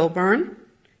 Ibun Wilburn,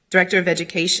 Director of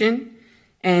Education,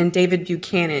 and David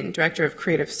Buchanan, Director of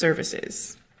Creative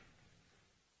Services.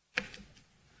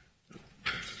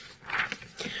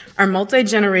 Our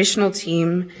multi-generational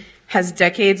team has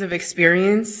decades of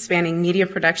experience spanning media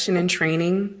production and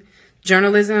training,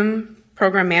 journalism,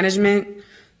 program management,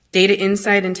 data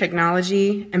insight and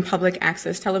technology, and public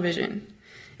access television.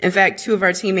 In fact, 2 of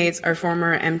our teammates are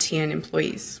former MTN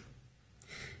employees.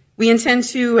 We intend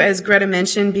to, as Greta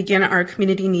mentioned, begin our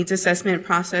community needs assessment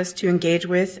process to engage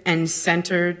with and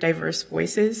center diverse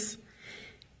voices.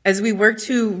 As we work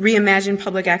to reimagine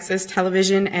public access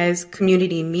television as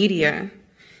community media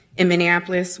in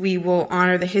Minneapolis, we will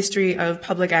honor the history of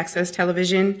public access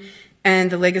television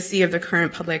and the legacy of the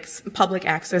current public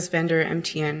access vendor,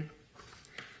 MTN.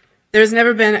 There's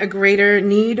never been a greater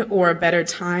need or a better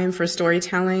time for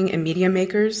storytelling and media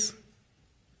makers.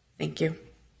 Thank you.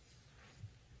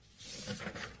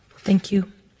 Thank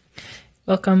you.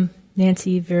 Welcome,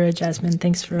 Nancy, Vera, Jasmine.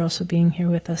 Thanks for also being here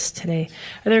with us today.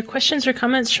 Are there questions or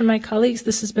comments from my colleagues?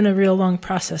 This has been a real long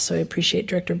process, so I appreciate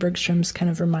Director Bergstrom's kind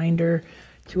of reminder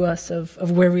to us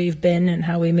of where we've been and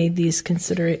how we made this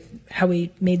considered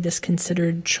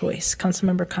choice.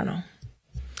 Councilmember Cano.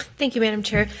 Thank you, Madam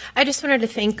Chair. I just wanted to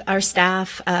thank our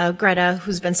staff, Greta,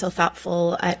 who's been so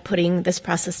thoughtful at putting this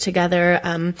process together.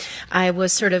 I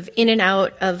was sort of in and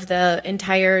out of the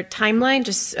entire timeline,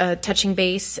 just touching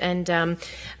base, and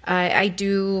I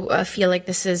do feel like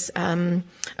this is a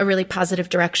really positive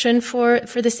direction for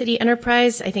the city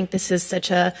enterprise. I think this is such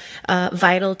a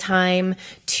vital time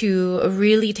to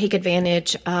really take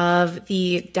advantage of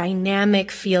the dynamic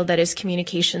field that is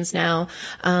communications now.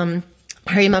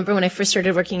 I remember when I first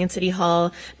started working in City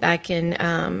Hall back in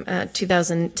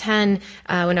 2010,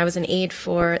 when I was an aide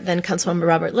for then Councilmember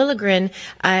Robert Lilligren.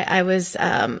 I was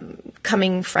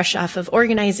coming fresh off of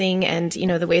organizing, and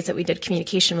the ways that we did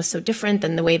communication was so different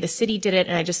than the way the city did it,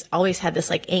 and I just always had this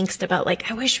like angst about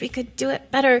I wish we could do it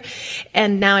better.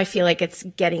 And now I feel like it's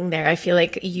getting there. I feel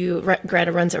like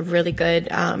Greta runs a really good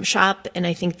shop, and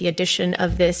I think the addition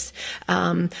of this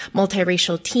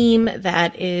multiracial team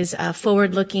that is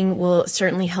forward-looking will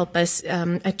certainly help us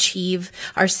achieve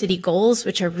our city goals,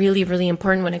 which are really, really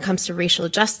important when it comes to racial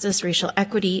justice, racial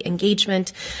equity,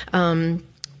 engagement,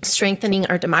 strengthening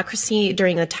our democracy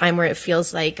during a time where it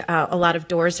feels like a lot of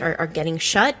doors are getting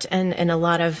shut, and a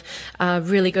lot of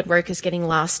really good work is getting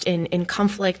lost in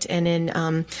conflict and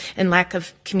in lack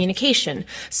of communication.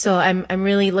 So I'm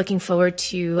really looking forward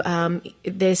to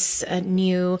this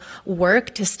new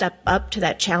work to step up to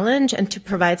that challenge and to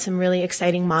provide some really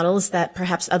exciting models that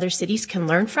perhaps other cities can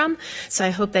learn from. So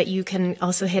I hope that you can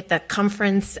also hit the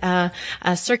conference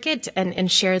circuit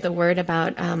and share the word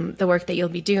about the work that you'll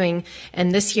be doing.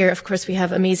 And this year, of course, we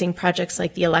have amazing projects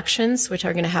like the elections, which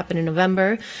are going to happen in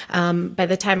November. By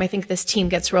the time I think this team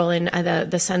gets rolling,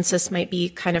 the census might be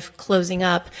kind of closing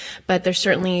up, but there's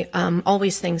certainly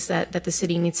always things that the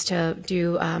city needs to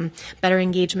do better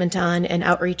engagement on and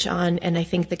outreach on, and I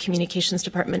think the communications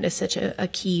department is such a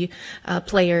key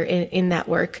player in that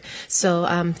work.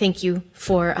 So thank you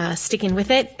for sticking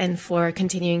with it and for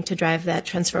continuing to drive that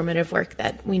transformative work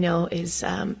that we know is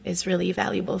really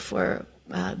valuable for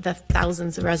the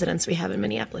thousands of residents we have in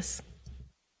Minneapolis.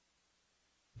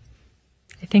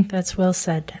 I think that's well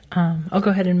said. I'll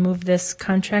go ahead and move this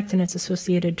contract and its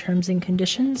associated terms and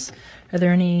conditions. Are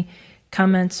there any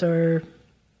comments or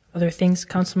other things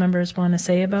council members want to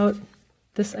say about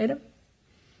this item?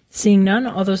 Seeing none,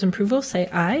 all those in approval say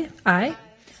aye. Aye.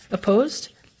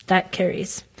 Opposed? That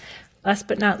carries. Last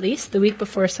but not least, the week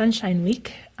before Sunshine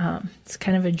Week, it's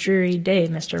kind of a dreary day,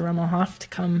 Mr. Rummelhoff, to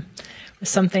come with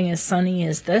something as sunny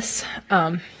as this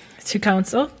to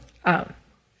council.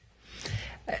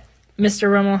 Mr.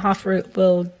 Rummelhoff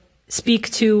will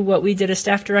speak to what we did a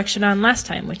staff direction on last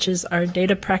time, which is our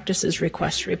data practices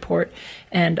request report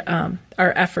and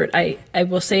our effort. I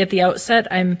will say at the outset,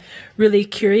 I'm really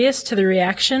curious to the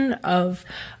reaction of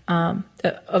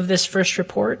this first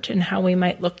report and how we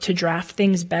might look to draft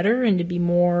things better and to be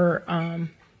more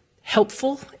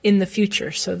helpful in the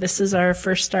future. So this is our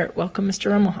first start. Welcome,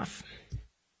 Mr. Rummelhoff.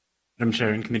 Madam Chair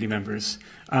and committee members.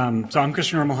 So I'm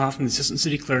Christian Rummelhoff, I'm the Assistant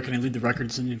City Clerk, and I lead the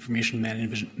Records and Information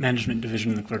Management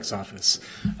Division in the Clerk's Office.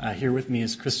 Here with me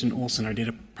is Kristen Olson, our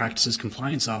Data Practices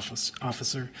Compliance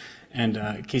Officer,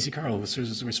 and Casey Carl, who serves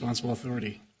as the responsible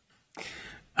authority.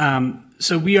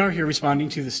 So we are here responding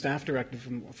to the staff directive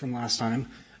from last time.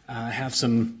 I have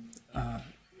some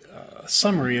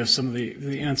summary of some of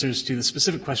the answers to the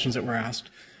specific questions that were asked,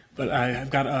 but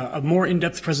I've got a more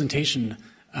in-depth presentation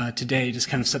today, just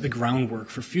kind of set the groundwork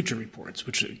for future reports,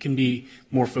 which can be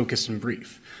more focused and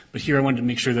brief. But here I wanted to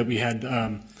make sure that we had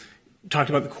talked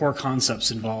about the core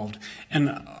concepts involved.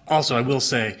 And also, I will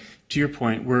say, to your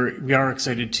point, we are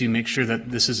excited to make sure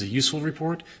that this is a useful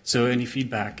report, so any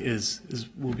feedback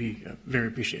will be very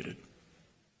appreciated.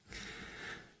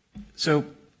 So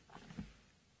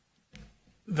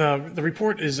the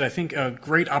report is, I think, a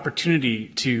great opportunity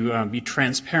to be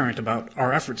transparent about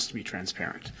our efforts to be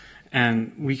transparent.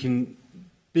 And we can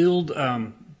build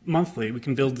monthly, we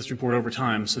can build this report over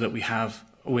time so that we have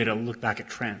a way to look back at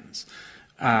trends.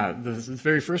 The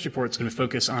very first report is going to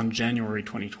focus on January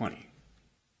 2020.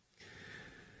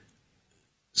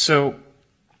 So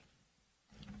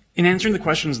in answering the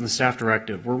questions in the staff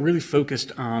directive, we're really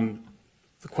focused on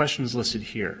the questions listed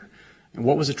here. And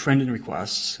what was a trend in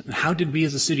requests? And how did we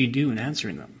as a city do in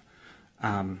answering them?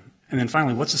 And then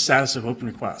finally, what's the status of open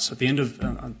requests? At the end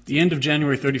of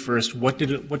January 31st, what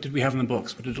did we have in the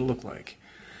books? What did it look like?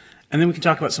 And then we can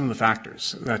talk about some of the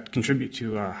factors that contribute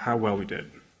to how well we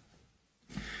did.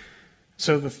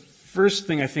 So the first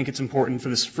thing I think it's important for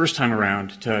this first time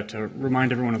around to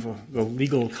remind everyone of the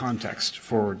legal context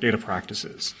for data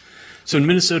practices. So in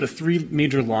Minnesota, 3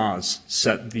 major laws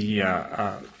set the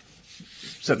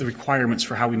requirements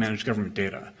for how we manage government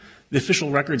data. The Official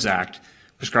Records Act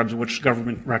prescribes which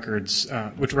records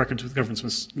governments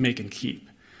must make and keep.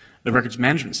 The Records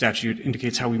Management Statute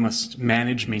indicates how we must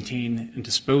manage, maintain, and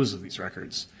dispose of these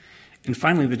records. And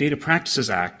finally, the Data Practices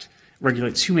Act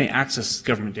regulates who may access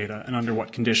government data and under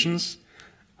what conditions.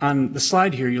 On the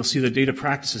slide here, you'll see the data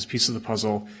practices piece of the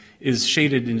puzzle is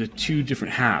shaded into 2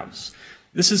 different halves.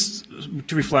 This is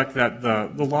to reflect that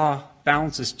the law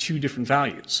balances 2 different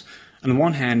values. On the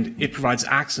one hand, it provides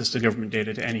access to government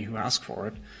data to any who ask for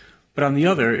it, but on the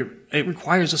other, it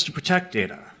requires us to protect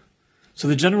data. So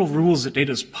the general rule is that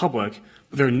data is public,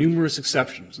 but there are numerous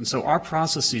exceptions, and so our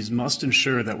processes must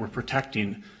ensure that we're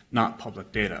protecting not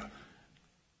public data.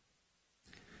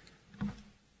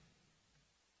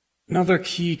 Another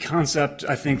key concept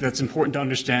I think that's important to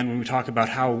understand when we talk about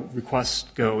how requests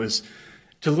go is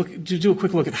to do a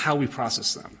quick look at how we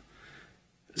process them.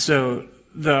 So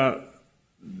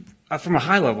from a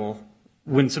high level,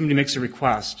 when somebody makes a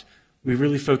request, we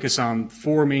really focus on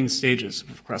 4 main stages of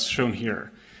requests shown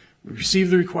here. We receive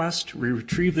the request, we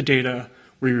retrieve the data,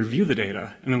 we review the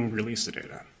data, and then we release the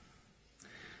data.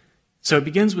 So it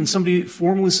begins when somebody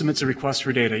formally submits a request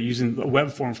for data using a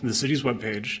web form from the city's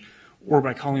webpage, or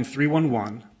by calling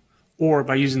 311, or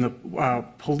by using the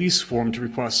police form to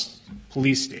request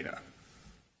police data.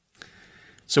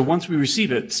 So once we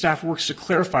receive it, staff works to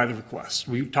clarify the request.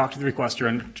 We talk to the requester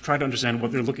and try to understand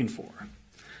what they're looking for.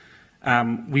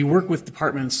 We work with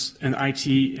departments and IT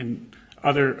and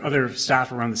other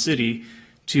staff around the city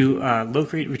to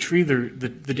locate, retrieve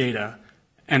the data,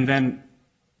 and then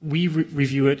we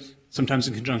review it, sometimes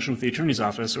in conjunction with the Attorney's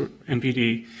Office or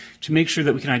MPD, to make sure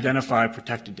that we can identify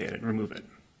protected data and remove it.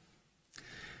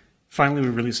 Finally, we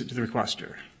release it to the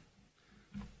requester.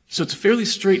 So it's a fairly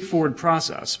straightforward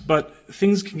process, but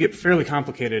things can get fairly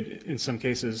complicated in some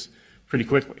cases pretty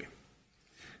quickly.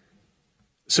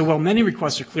 So while many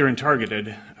requests are clear and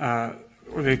targeted,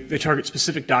 or they target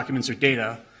specific documents or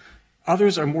data,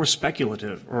 others are more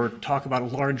speculative or talk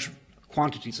about large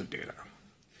quantities of data.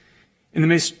 In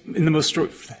the most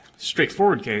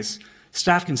straightforward case,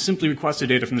 staff can simply request the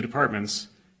data from the departments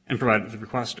and provide it to the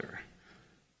requester.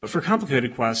 But for complicated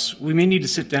requests, we may need to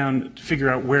sit down to figure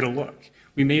out where to look.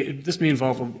 This may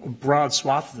involve a broad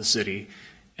swath of the city,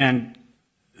 and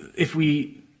if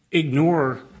we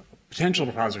ignore potential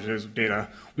repositories of data,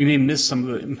 we may miss some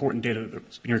of the important data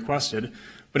that's being requested.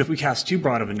 But if we cast too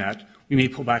broad of a net, we may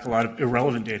pull back a lot of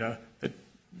irrelevant data that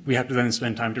we have to then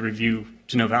spend time to review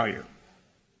to no value.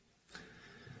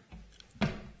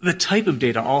 The type of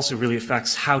data also really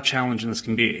affects how challenging this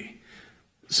can be.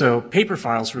 So paper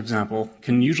files, for example,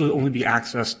 can usually only be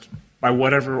accessed by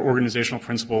whatever organizational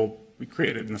principle we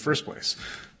created in the first place.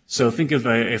 So think of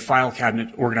a file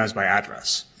cabinet organized by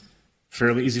address.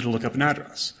 Fairly easy to look up an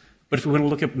address. But if we want to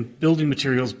look up building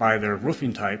materials by their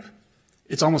roofing type,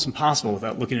 it's almost impossible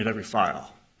without looking at every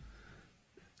file.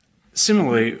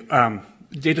 Similarly,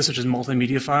 data such as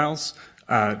multimedia files,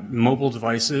 mobile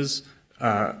devices,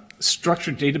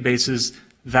 structured databases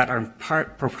that are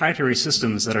proprietary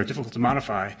systems that are difficult to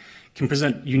modify can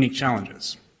present unique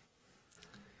challenges.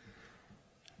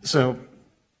 So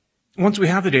once we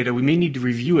have the data, we may need to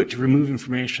review it to remove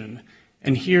information.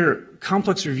 And here,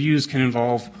 complex reviews can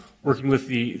involve working with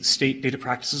the State Data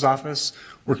Practices Office,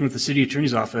 working with the City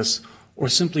Attorney's Office, or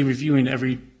simply reviewing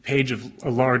every page of a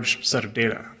large set of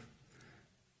data.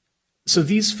 So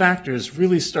these factors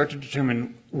really start to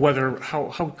determine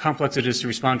how complex it is to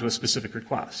respond to a specific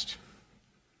request.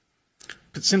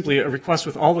 Put simply, a request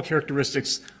with all the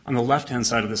characteristics on the left-hand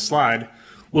side of this slide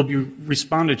will be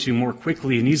responded to more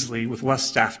quickly and easily with less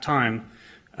staff time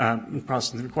in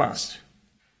processing the request.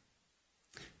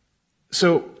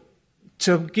 So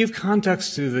to give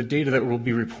context to the data that we'll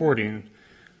be reporting,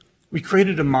 we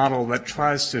created a model that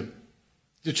tries to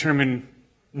determine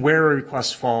where a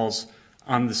request falls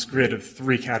on this grid of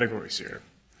 3 categories here.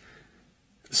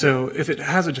 So if it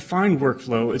has a defined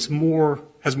workflow, has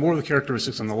more of the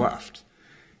characteristics on the left.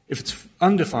 If it's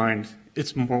undefined,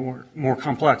 it's more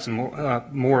complex and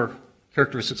more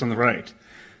characteristics on the right.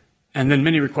 And then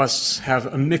many requests have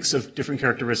a mix of different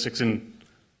characteristics, and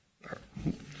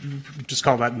just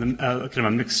call that kind of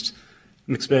a mixed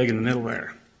bag in the middle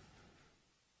there.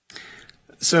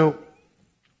 So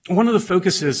one of the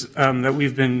focuses that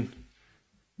we've been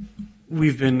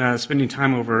spending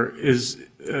time over is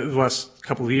the last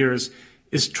couple of years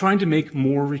is trying to make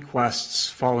more requests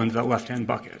fall into that left-hand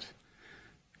bucket.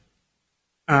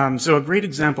 So a great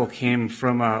example came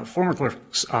from a former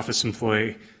clerk's office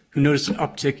employee who noticed an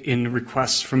uptick in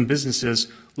requests from businesses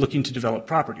looking to develop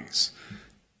properties.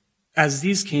 As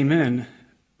these came in,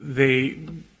 they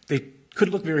could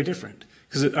look very different,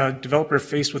 because a developer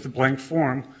faced with a blank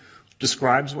form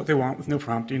describes what they want with no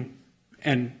prompting,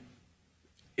 and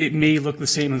it may look the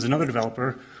same as another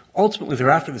developer. Ultimately, they're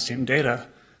after the same data,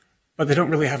 but they don't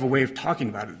really have a way of talking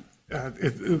about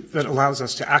it that allows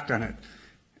us to act on it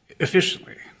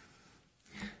efficiently.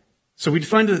 So we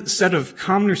defined a set of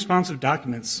common responsive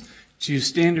documents to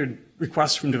standard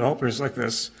requests from developers like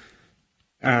this.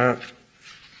 And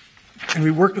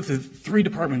we worked with the 3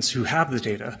 departments who have the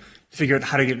data to figure out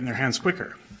how to get it in their hands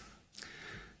quicker.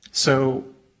 So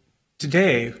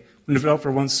today, when a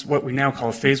developer wants what we now call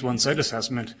a phase 1 site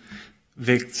assessment,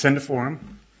 they send a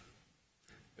form.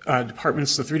 The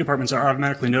 3 departments are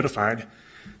automatically notified.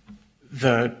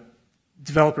 The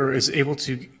developer is able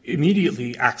to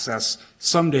immediately access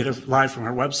some data live from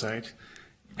our website,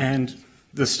 and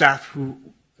the staff who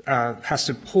has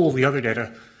to pull the other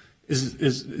data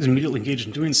is immediately engaged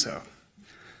in doing so.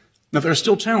 Now, there are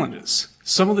still challenges.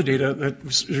 Some of the data that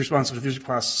is responsive to these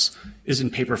requests is in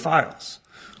paper files.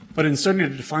 But in starting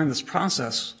to define this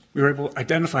process, we were able to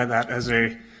identify that as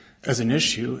an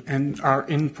issue and are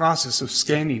in the process of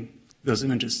scanning those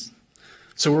images.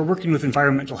 So we're working with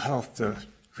environmental health to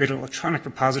create an electronic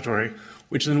repository,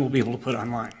 which then we'll be able to put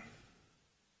online.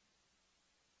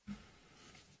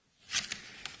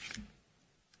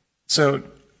 So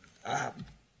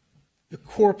the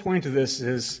core point of this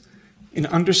is, in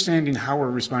understanding how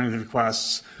we're responding to the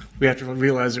requests, we have to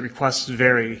realize that requests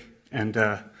vary, and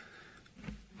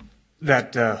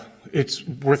that it's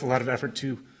worth a lot of effort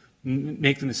to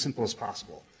make them as simple as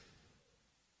possible.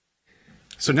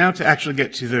 So now to actually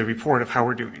get to the report of how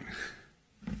we're doing.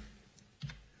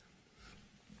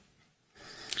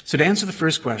 So to answer the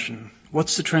first question,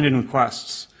 what's the trend in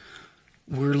requests?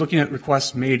 We're looking at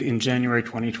requests made in January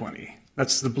 2020.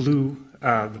 That's the blue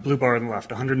bar on the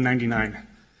left, 199.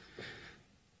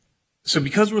 So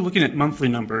because we're looking at monthly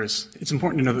numbers, it's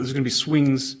important to know that there's going to be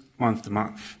swings month to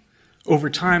month. Over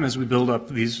time, as we build up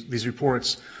these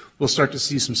reports, we'll start to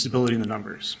see some stability in the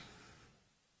numbers.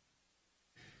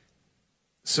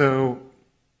 So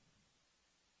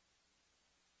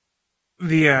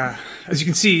as you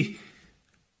can see,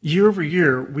 year over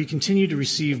year, we continue to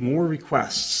receive more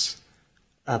requests,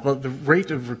 but the rate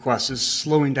of requests is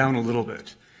slowing down a little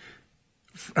bit.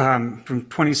 From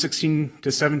 2016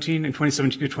 to 17 and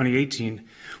 2017 to 2018,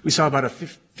 we saw about a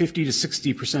 50 to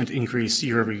 60% increase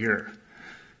year over year.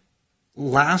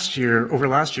 Over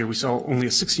last year, we saw only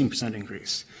a 16%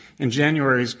 increase, and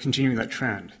January is continuing that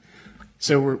trend.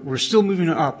 So we're still moving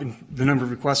up in the number of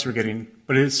requests we're getting,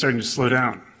 but it is starting to slow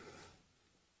down.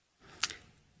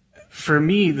 For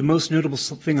me, the most notable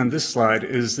thing on this slide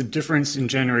is the difference in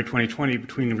January 2020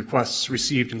 between the requests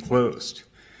received and closed.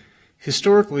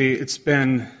 Historically, it's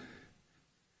taken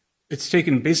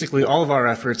basically all of our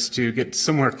efforts to get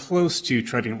somewhere close to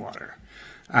treading water.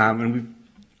 And we've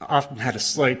often had a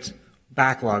slight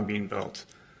backlog being built.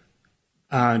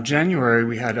 January,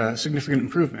 we had a significant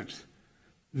improvement.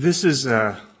 This is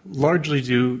largely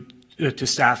due to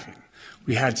staffing.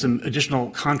 We had some additional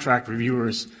contract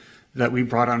reviewers that we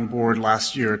brought on board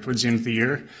last year towards the end of the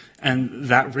year, and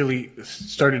that really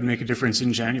started to make a difference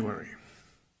in January.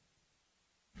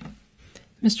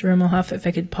 Mr. Rummelhoff, if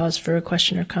I could pause for a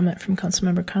question or comment from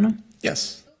Councilmember Cano?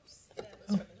 Yes.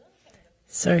 Oh,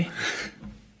 sorry.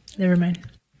 Never mind.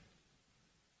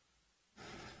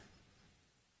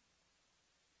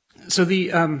 So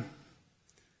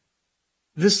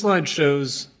this slide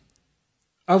shows,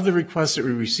 of the requests that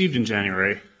we received in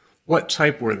January, what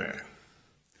type were they?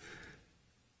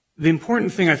 The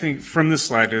important thing, I think, from this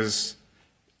slide is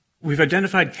we've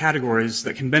identified categories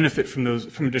that can benefit from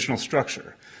additional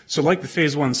structure. So like the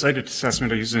phase 1 site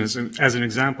assessment I used as an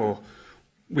example,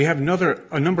 we have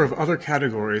a number of other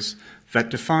categories that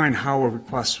define how a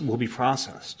request will be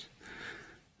processed.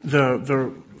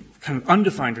 The kind of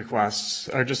undefined requests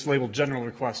are just labeled general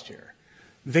request here.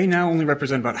 They now only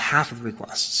represent about half of the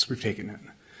requests we've taken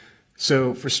in.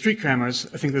 So for street cameras,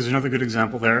 I think there's another good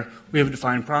example there. We have a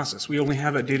defined process. We only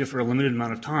have that data for a limited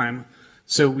amount of time,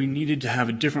 so we needed to have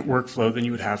a different workflow than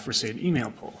you would have for, say, an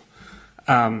email poll.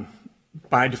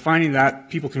 By defining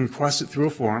that, people can request it through a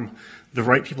form, the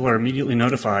right people are immediately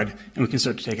notified, and we can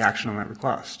start to take action on that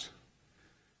request.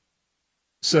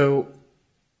 So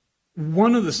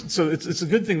it's a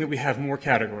good thing that we have more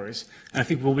categories, and I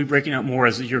think we'll be breaking out more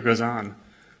as the year goes on.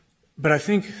 But I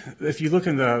think if you look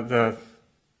in the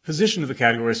position of the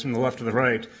categories from the left to the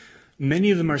right,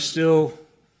 many of them are still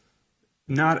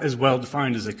not as well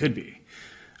defined as they could be.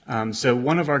 So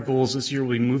one of our goals this year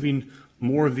will be moving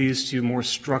more of these to more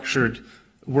structured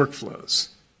workflows.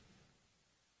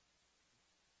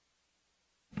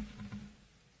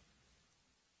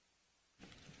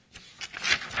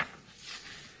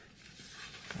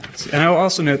 And I'll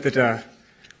also note that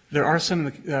there are some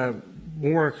of the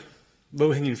more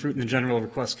low-hanging fruit in the general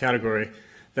request category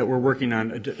that we're working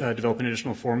on developing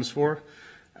additional forms for.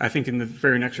 I think in the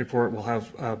very next report we'll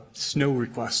have snow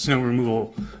requests, snow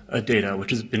removal data,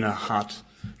 which has been a hot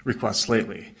request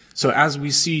lately. So as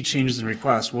we see changes in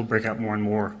requests, we'll break out more and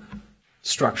more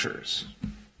structures.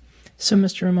 So,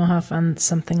 Mr. Rumelhoff, on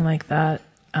something like that,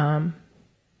 can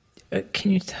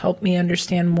you help me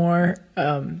understand more?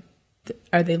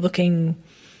 Are they looking?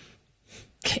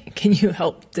 Can you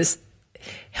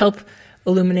help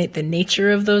illuminate the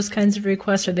nature of those kinds of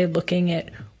requests? Are they looking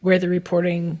at where the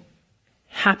reporting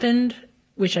happened,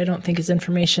 which I don't think is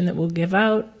information that we'll give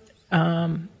out?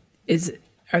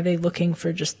 Are they looking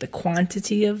for just the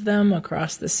quantity of them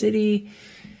across the city?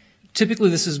 Typically,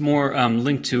 this is more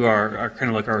linked to our kind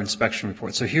of like our inspection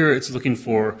report. So here it's looking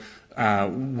for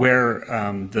where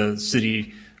the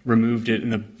city removed it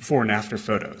in the before and after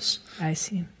photos. I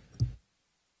see.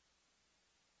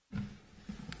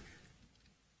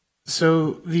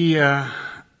 So the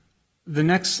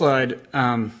next slide,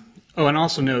 and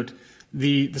also note,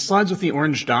 the slides with the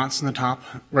orange dots on the top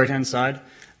right-hand side,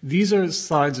 these are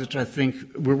slides which I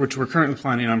think, which we're currently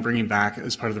planning on bringing back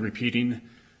as part of the repeating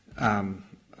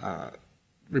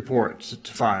report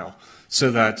to file,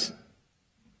 so that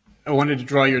I wanted to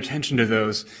draw your attention to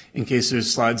those in case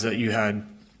there's slides that you had,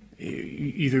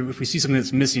 either if we see something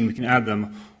that's missing, we can add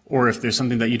them, or if there's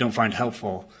something that you don't find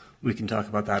helpful, we can talk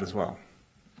about that as well.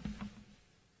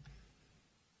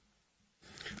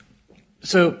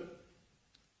 So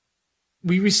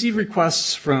we receive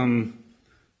requests from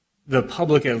the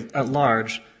public at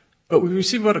large, but we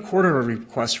receive about a quarter of our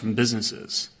requests from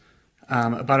businesses.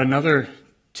 About another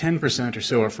 10% or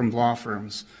so are from law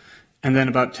firms, and then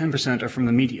about 10% are from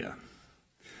the media.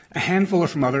 A handful are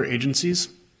from other agencies,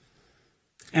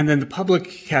 and then the public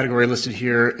category listed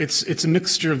here, it's a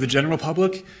mixture of the general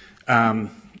public,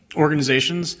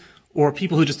 organizations, or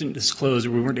people who just didn't disclose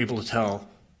or we weren't able to tell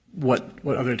what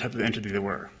other type of entity they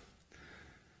were.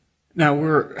 Now,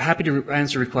 we're happy to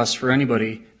answer requests for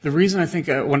anybody. The reason I think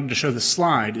I wanted to show this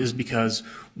slide is because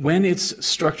when it's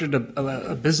structured,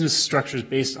 a business structure is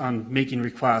based on making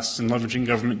requests and leveraging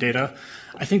government data,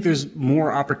 I think there's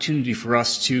more opportunity for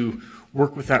us to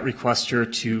work with that requester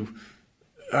to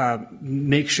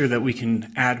make sure that we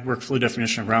can add workflow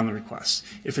definition around the request.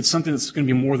 If it's something that's going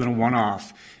to be more than a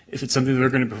one-off, if it's something that we're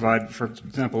going to provide, for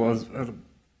example, on a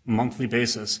monthly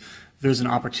basis, there's an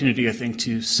opportunity, I think,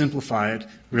 to simplify it,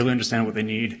 really understand what they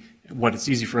need, what it's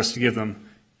easy for us to give them,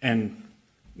 and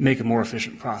make a more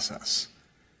efficient process.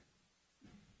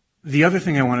 The other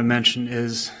thing I want to mention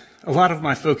is a lot of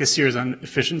my focus here is on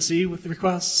efficiency with the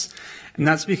requests, and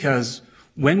that's because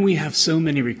when we have so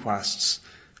many requests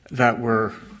that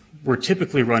we're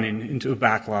typically running into a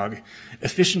backlog,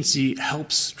 efficiency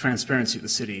helps transparency of the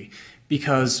city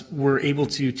because we're able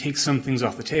to take some things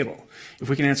off the table. If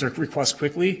we can answer a request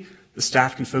quickly, the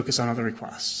staff can focus on other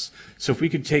requests. So if we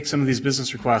could take some of these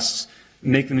business requests,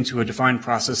 make them into a defined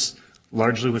process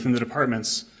largely within the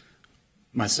departments,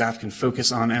 my staff can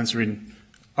focus on answering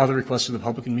other requests from the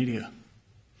public and media.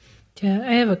 Yeah,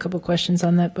 I have a couple questions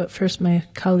on that, but first my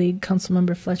colleague,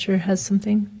 Councilmember Fletcher, has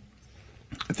something.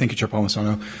 Thank you, Chair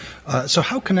Palmisano. So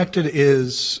how connected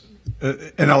is,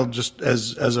 and I'll just,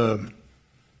 as a,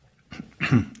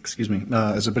 excuse me,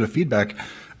 as a bit of feedback,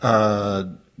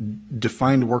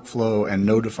 defined workflow and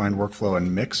no defined workflow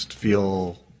and mixed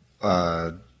feel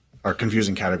are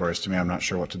confusing categories to me. I'm not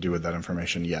sure what to do with that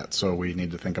information yet. So we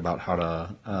need to think about how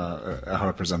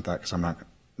to present that, because I'm not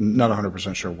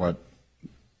 100% sure what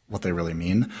they really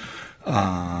mean.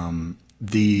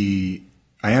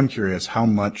 I am curious, how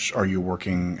much are you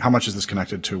working, how much is this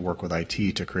connected to work with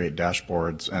IT to create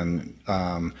dashboards, and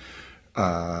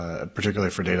particularly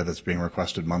for data that's being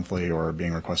requested monthly or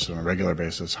being requested on a regular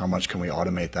basis, how much can we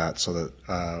automate that so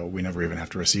that we never even have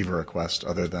to receive a request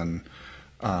other than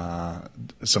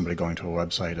somebody going to a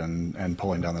website and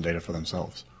pulling down the data for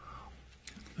themselves?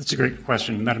 That's a great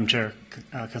question, Madam Chair,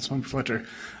 Councilmember Fletcher.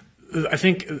 I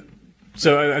think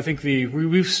so. I think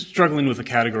we've struggling with the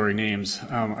category names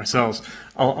ourselves.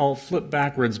 I'll flip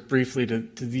backwards briefly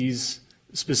to these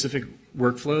specific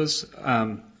workflows.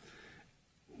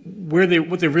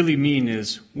 What they really mean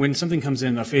is when something comes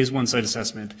in, a phase 1 site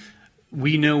assessment,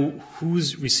 we know who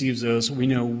receives those, we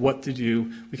know what to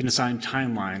do, we can assign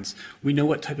timelines, we know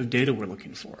what type of data we're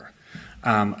looking for.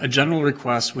 A general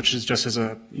request, which is just as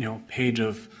a page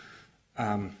of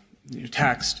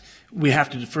text, we have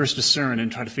to first discern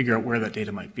and try to figure out where that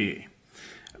data might be.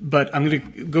 But I'm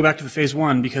going to go back to the phase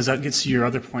 1 because that gets to your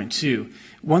other point too.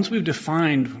 Once we've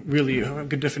defined really a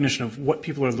good definition of what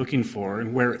people are looking for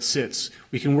and where it sits,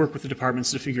 we can work with the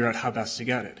departments to figure out how best to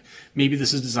get it. Maybe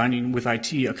this is designing with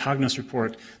IT a Cognos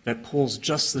report that pulls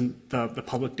just the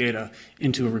public data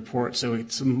into a report, so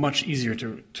it's much easier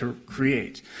to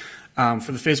create.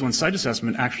 For the phase 1 site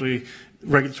assessment, actually,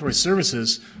 regulatory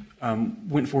services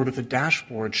went forward with a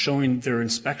dashboard showing their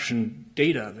inspection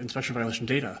data, the inspection violation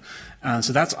data.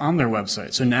 So that's on their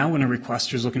website. So now when a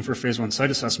requester is looking for a phase 1 site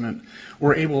assessment,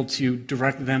 we're able to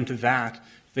direct them to that.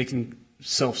 They can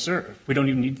self-serve. They don't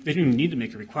even need to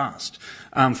make a request.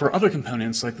 For other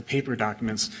components, like the paper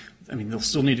documents, I mean, they'll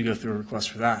still need to go through a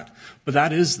request for that. But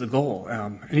that is the goal.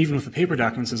 And even with the paper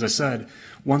documents, as I said,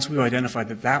 once we identified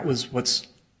that that was what's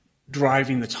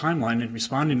driving the timeline and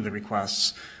responding to the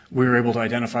requests, we were able to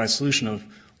identify a solution of,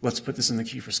 let's put this in the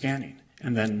queue for scanning,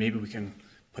 and then maybe we can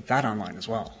put that online as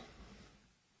well.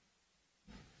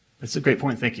 That's a great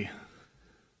point. Thank you.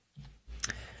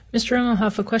 Mr.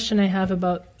 Emmelhoff, a question I have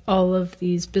about all of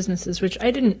these businesses, which I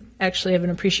didn't actually have an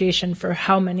appreciation for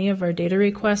how many of our data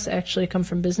requests actually come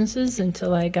from businesses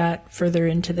until I got further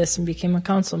into this and became a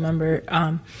council member.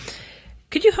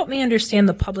 Could you help me understand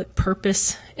the public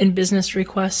purpose in business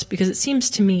requests? Because it seems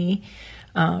to me,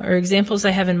 or examples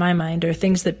I have in my mind, are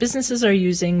things that businesses are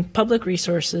using public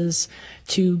resources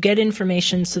to get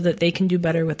information so that they can do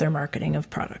better with their marketing of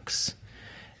products.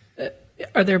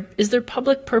 Is there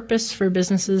public purpose for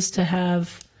businesses to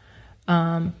have,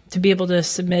 to be able to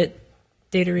submit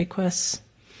data requests?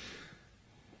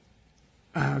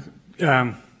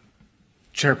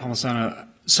 Chair Palmisano,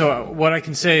 so what I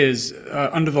can say is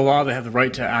under the law, they have the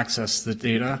right to access the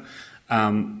data.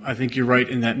 I think you're right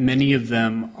in that many of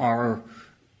them are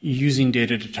using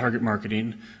data to target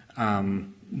marketing.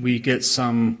 We get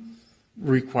some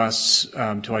requests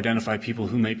to identify people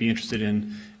who might be interested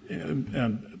in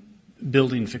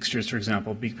building fixtures, for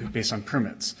example, based on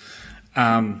permits.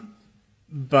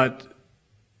 But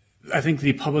I think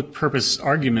the public purpose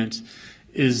argument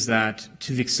is that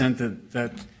to the extent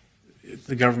that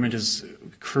the government is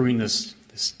accruing this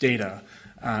data,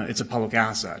 it's a public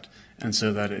asset, and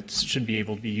so that it should be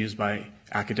able to be used by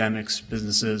academics,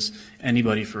 businesses,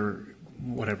 anybody for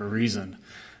whatever reason.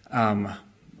 I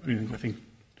think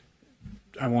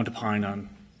I won't opine on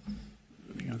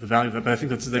the value of that, but I think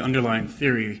that's the underlying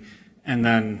theory. And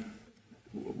then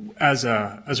as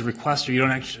a requester, you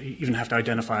don't actually even have to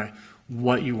identify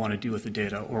what you want to do with the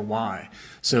data or why.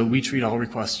 So we treat all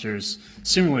requesters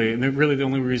similarly, and really the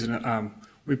only reason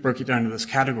we broke it down into this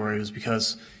category is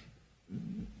because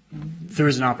there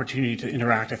is an opportunity to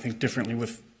interact, I think, differently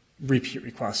with repeat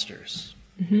requesters.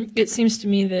 Mm-hmm. It seems to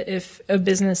me that if a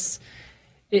business,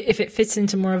 if it fits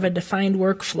into more of a defined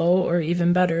workflow, or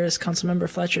even better, as Councilmember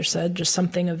Fletcher said, just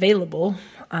something available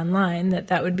online,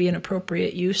 that would be an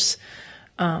appropriate use.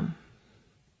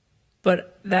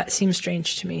 But that seems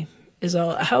strange to me is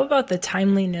all. How about the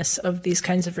timeliness of these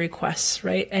kinds of requests,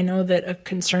 right? I know that a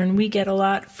concern we get a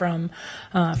lot from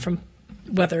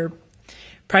whether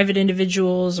private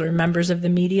individuals or members of the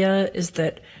media is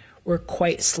that we're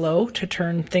quite slow to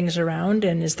turn things around,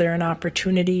 and is there an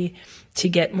opportunity to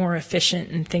get more efficient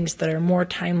in things that are more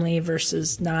timely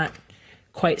versus not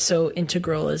quite so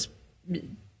integral as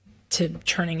to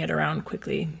turning it around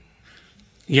quickly?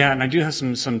 Yeah, and I do have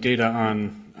some data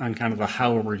on kind of the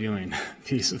how we're doing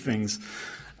these things.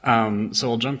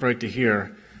 So I'll jump right to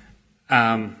here.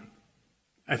 I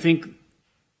think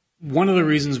one of the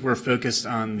reasons we're focused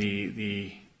on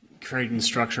the creating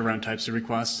structure around types of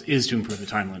requests is to improve the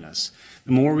timeliness.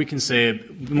 The more we can say,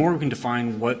 the more we can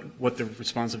define what the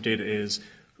responsive data is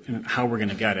and how we're going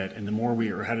to get it, and the more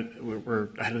we're ahead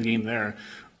of the game there,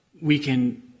 we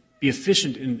can be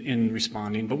efficient in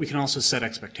responding, but we can also set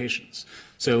expectations.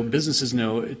 So businesses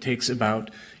know it takes about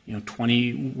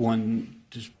 21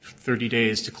 to 30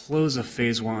 days to close a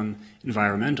phase 1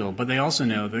 environmental, but they also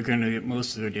know they're going to get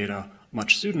most of their data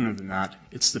much sooner than that.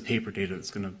 It's the paper data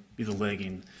that's going to be the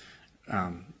lagging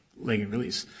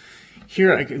release.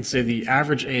 Here I can say the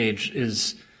average age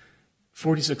is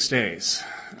 46 days.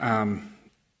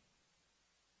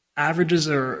 Averages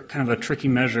are kind of a tricky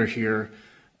measure here.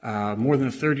 More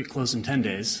than 30 close in 10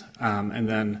 days, and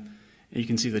then you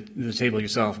can see the table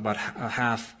yourself. About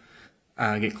half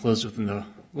get closed within a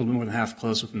little bit more than half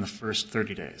closed within the first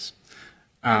 30 days.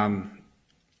 One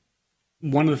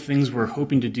of the things we're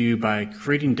hoping to do by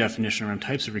creating definition around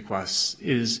types of requests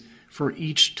is for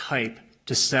each type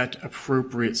to set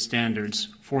appropriate standards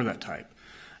for that type.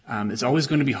 It's always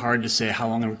going to be hard to say how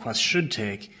long a request should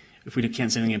take if we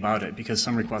can't say anything about it, because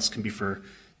some requests can be for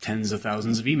tens of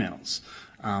thousands of emails.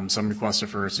 Some requests are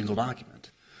for a single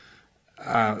document.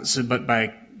 But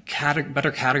by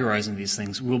better categorizing these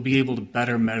things, we'll be able to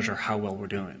better measure how well we're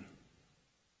doing.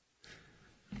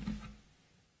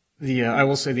 I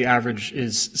will say the average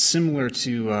is similar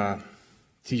to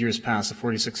years past, the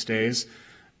 46 days,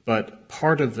 but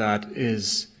part of that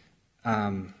is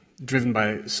driven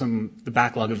by the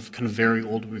backlog of kind of very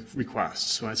old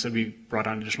requests. So I said we brought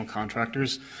on additional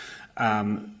contractors.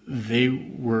 They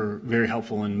were very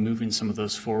helpful in moving some of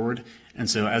those forward. And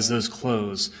so as those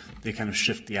close, they kind of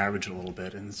shift the average a little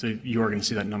bit. And so you are going to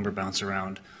see that number bounce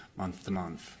around month to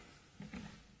month.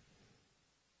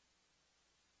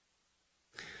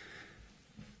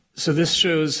 So this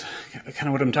shows kind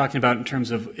of what I'm talking about in terms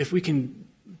of if we can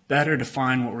better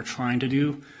define what we're trying to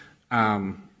do,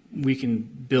 we can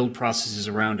build processes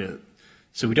around it.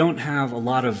 So we don't have a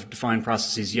lot of defined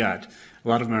processes yet. A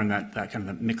lot of them are in that kind of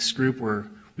that mixed group where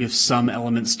we have some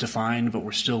elements defined, but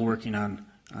we're still working on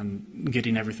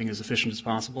getting everything as efficient as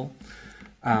possible.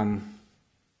 And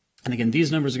again,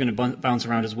 these numbers are going to bounce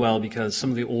around as well because some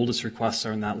of the oldest requests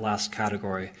are in that last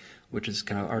category, which is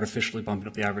kind of artificially bumping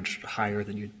up the average higher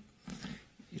than you'd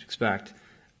expect.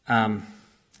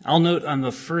 I'll note on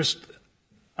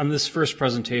this first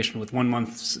presentation with 1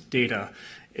 month's data,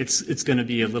 it's going to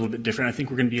be a little bit different. I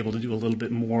think we're going to be able to do a little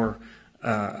bit more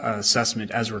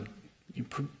assessment as we're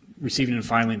receiving and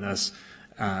filing this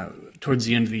towards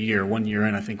the end of the year. 1 year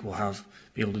in, I think we'll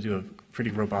be able to do a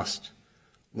pretty robust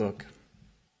look.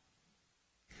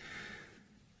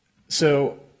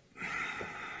 So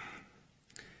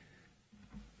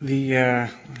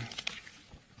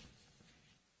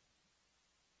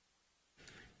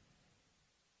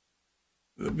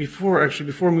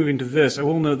before moving to this, I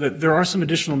will note that there are some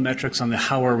additional metrics on the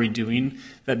how are we doing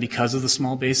that because of the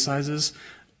small base sizes,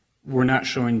 we're not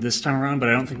showing this time around, but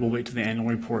I don't think we'll wait to the annual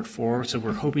report for. So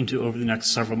we're hoping to, over the next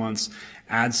several months,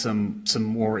 add some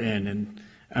more in, and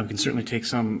we can certainly take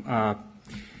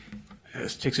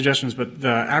suggestions, but the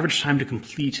average time to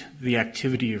complete the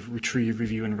activity of retrieve,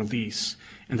 review, and release,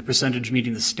 and the percentage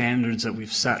meeting the standards that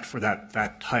we've set for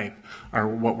that type are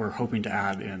what we're hoping to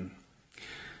add in.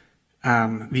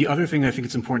 The other thing I think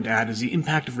it's important to add is the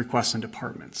impact of requests on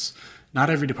departments. Not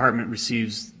every department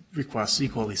receives requests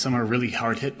equally. Some are really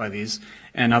hard hit by these,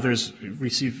 and others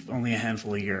receive only a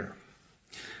handful a year.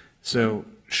 So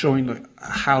showing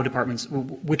how departments,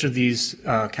 which of these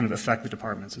kind of affect the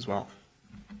departments as well.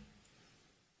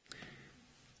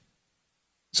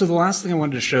 So the last thing I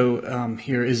wanted to show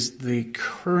here is the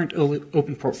current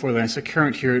open portfolio. And I say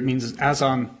current here, it means as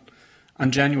on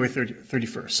January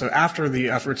 31st. So after the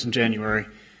efforts in January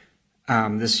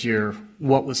this year,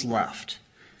 what was left?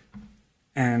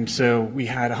 And so we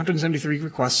had 173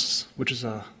 requests, which is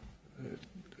a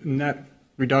net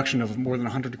reduction of more than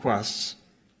 100 requests.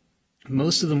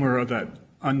 Most of them were of that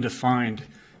undefined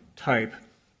type.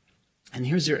 And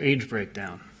here's your age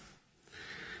breakdown.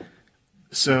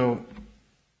 So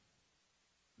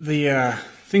the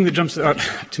thing that jumps out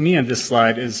to me on this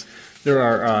slide is there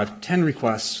are 10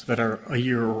 requests that are a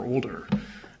year or older.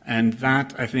 And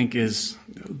that, I think, is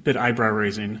a bit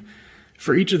eyebrow-raising.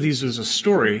 For each of these, there's a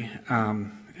story,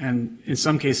 and in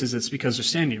some cases, it's because they're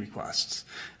standing requests.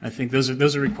 I think those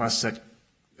are requests that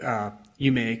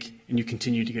you make, and you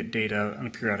continue to get data on a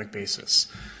periodic basis.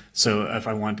 So if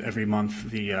I want every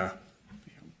month the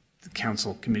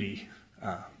council committee,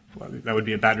 well, that would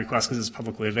be a bad request because it's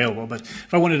publicly available. But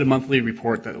if I wanted a monthly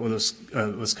report that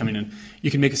was coming in, you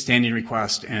can make a standing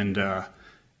request, and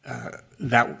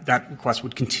that request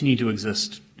would continue to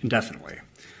exist indefinitely.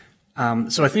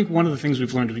 So I think one of the things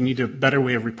we've learned is we need a better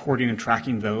way of reporting and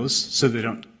tracking those so they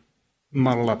don't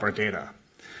muddle up our data.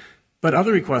 But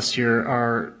other requests here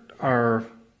are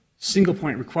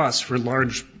single-point requests for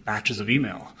large batches of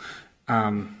email.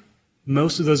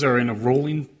 Most of those are in a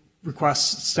rolling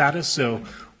request status, so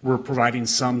we're providing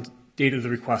some data to the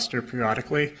requester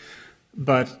periodically.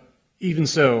 But even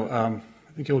so,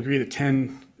 I think you'll agree that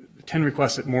 10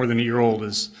 requests at more than a year old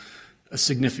is a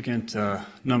significant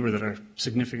number that are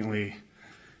significantly,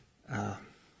 well,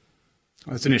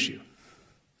 it's an issue.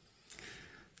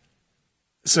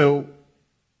 So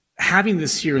having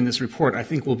this here in this report, I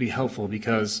think, will be helpful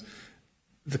because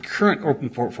the current open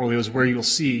portfolio is where you'll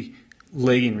see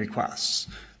lagging requests.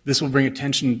 This will bring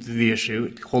attention to the issue,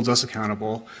 it holds us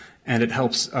accountable, and it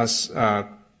helps us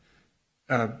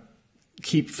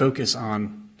keep focus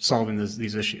on solving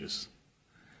these issues.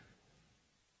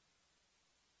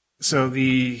 So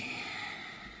the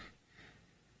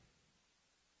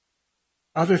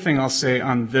other thing I'll say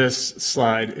on this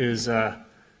slide is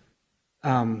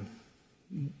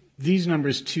these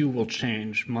numbers too will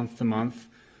change month to month.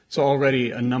 So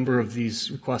already a number of these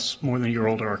requests more than a year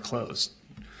old are closed.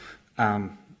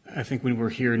 I think when we're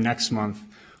here next month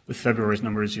with February's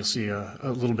numbers, you'll see a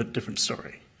little bit different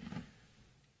story.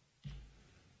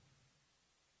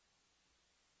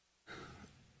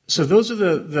 So those are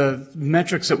the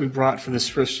metrics that we brought for this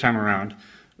first time around.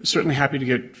 We're certainly happy to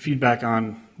get feedback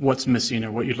on what's missing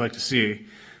or what you'd like to see.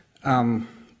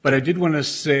 But I did want to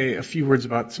say a few words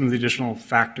about some of the additional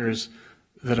factors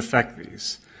that affect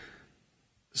these.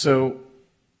 So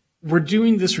we're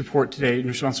doing this report today in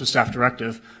response to a staff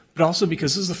directive, but also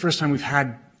because this is the first time we've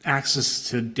had access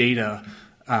to data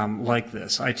like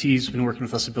this. IT's been working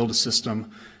with us to build a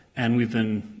system, and we've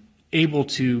been able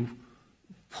to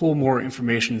pull more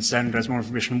information and standardize more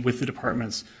information with the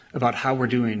departments about how we're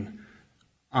doing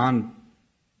on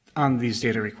these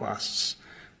data requests.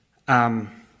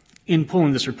 In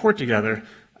pulling this report together,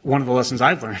 one of the lessons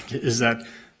I've learned is that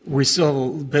we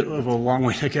still have a bit of a long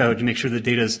way to go to make sure the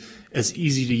data is as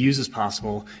easy to use as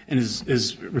possible and as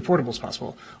reportable as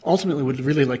possible. Ultimately, we'd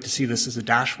really like to see this as a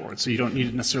dashboard, so you don't need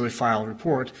to necessarily file a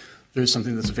report. There's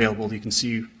something that's available. You can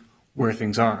see where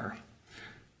things are.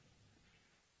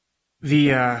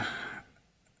 The other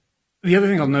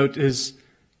thing I'll note is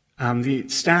the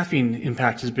staffing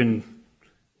impact has been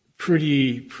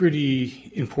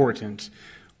pretty important.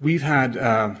 We have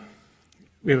a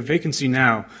vacancy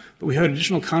now, but we had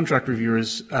additional contract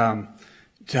reviewers to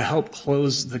help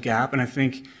close the gap, and I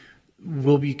think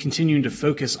we'll be continuing to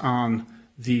focus on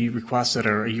the requests that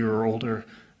are a year or older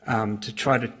to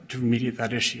try to remediate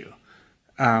that issue.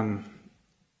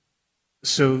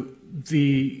 So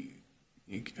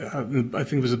I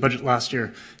think it was the budget last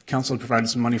year, Council had provided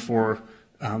some money for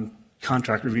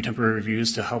contract review, temporary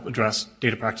reviews to help address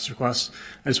data practice requests.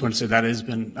 I just want to say that has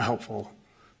been a helpful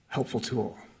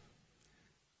tool.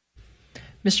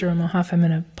 Mr. Romelhoff, I'm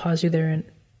going to pause you there and,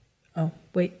 oh,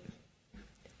 wait.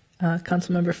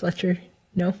 Councilmember Fletcher,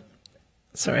 no?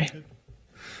 Sorry.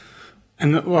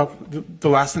 And the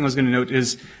last thing I was going to note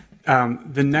is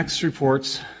the next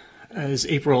report is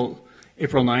April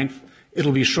 9th.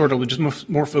 It'll be short. It'll just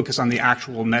more focus on the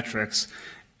actual metrics.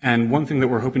 And one thing that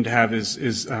we're hoping to have is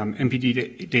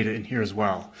MPD data in here as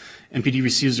well. MPD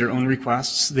receives their own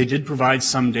requests. They did provide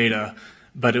some data,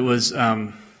 but it was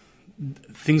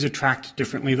things are tracked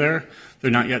differently there.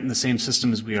 They're not yet in the same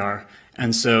system as we are.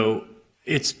 And so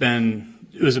it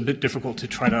was a bit difficult to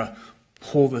try to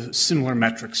pull the similar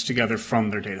metrics together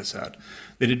from their data set.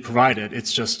 They did provide it.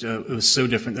 It's just it was so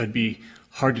different that it'd be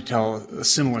hard to tell a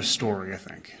similar story, I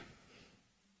think.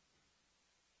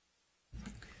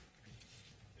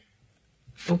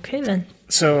 Okay, then.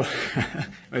 So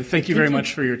thank you very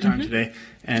much for your time today,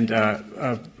 and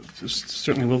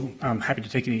certainly we'll happy to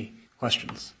take any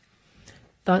questions.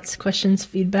 Thoughts, questions,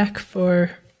 feedback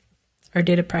for our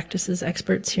data practices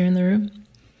experts here in the room?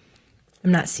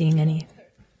 I'm not seeing any.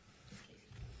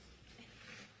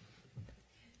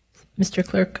 Mr.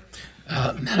 Clerk.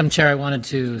 Madam Chair, I wanted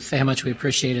to say how much we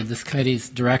appreciated this committee's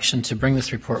direction to bring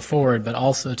this report forward, but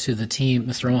also to the team,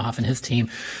 Mr. Romelhoff and his team,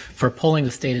 for pulling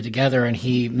this data together. And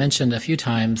he mentioned a few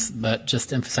times, but just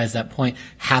to emphasize that point,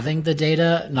 having the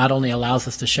data not only allows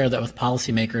us to share that with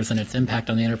policymakers and its impact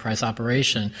on the enterprise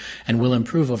operation and will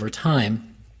improve over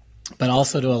time, but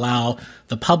also to allow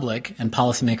the public and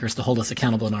policymakers to hold us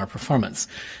accountable in our performance.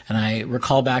 And I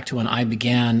recall back to when I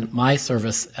began my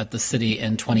service at the city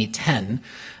in 2010,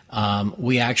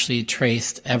 we actually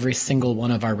traced every single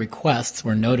one of our requests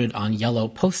were noted on yellow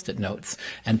Post-it notes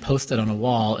and posted on a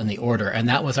wall in the order, and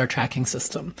that was our tracking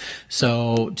system.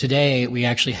 So today we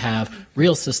actually have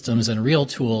real systems and real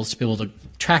tools to be able to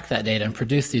track that data and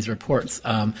produce these reports.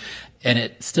 And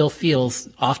it still feels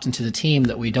often to the team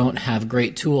that we don't have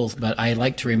great tools, but I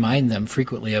like to remind them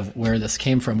frequently of where this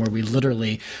came from, where we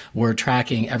literally were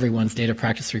tracking everyone's data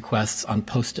practice requests on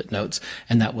Post-it notes,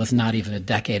 and that was not even a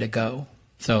decade ago.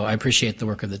 So I appreciate the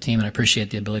work of the team, and I appreciate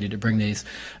the ability to bring these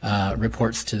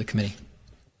reports to the committee.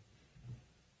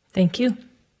 Thank you.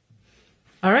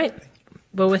 All right.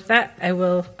 Well, with that, I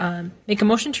will make a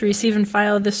motion to receive and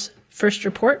file this first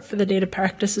report for the data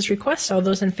practices request. All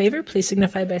those in favor, please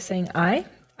signify by saying aye.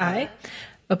 Aye.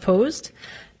 Opposed?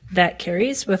 That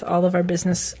carries. With all of our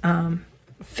business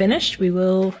finished, we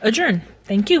will adjourn.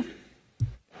 Thank you.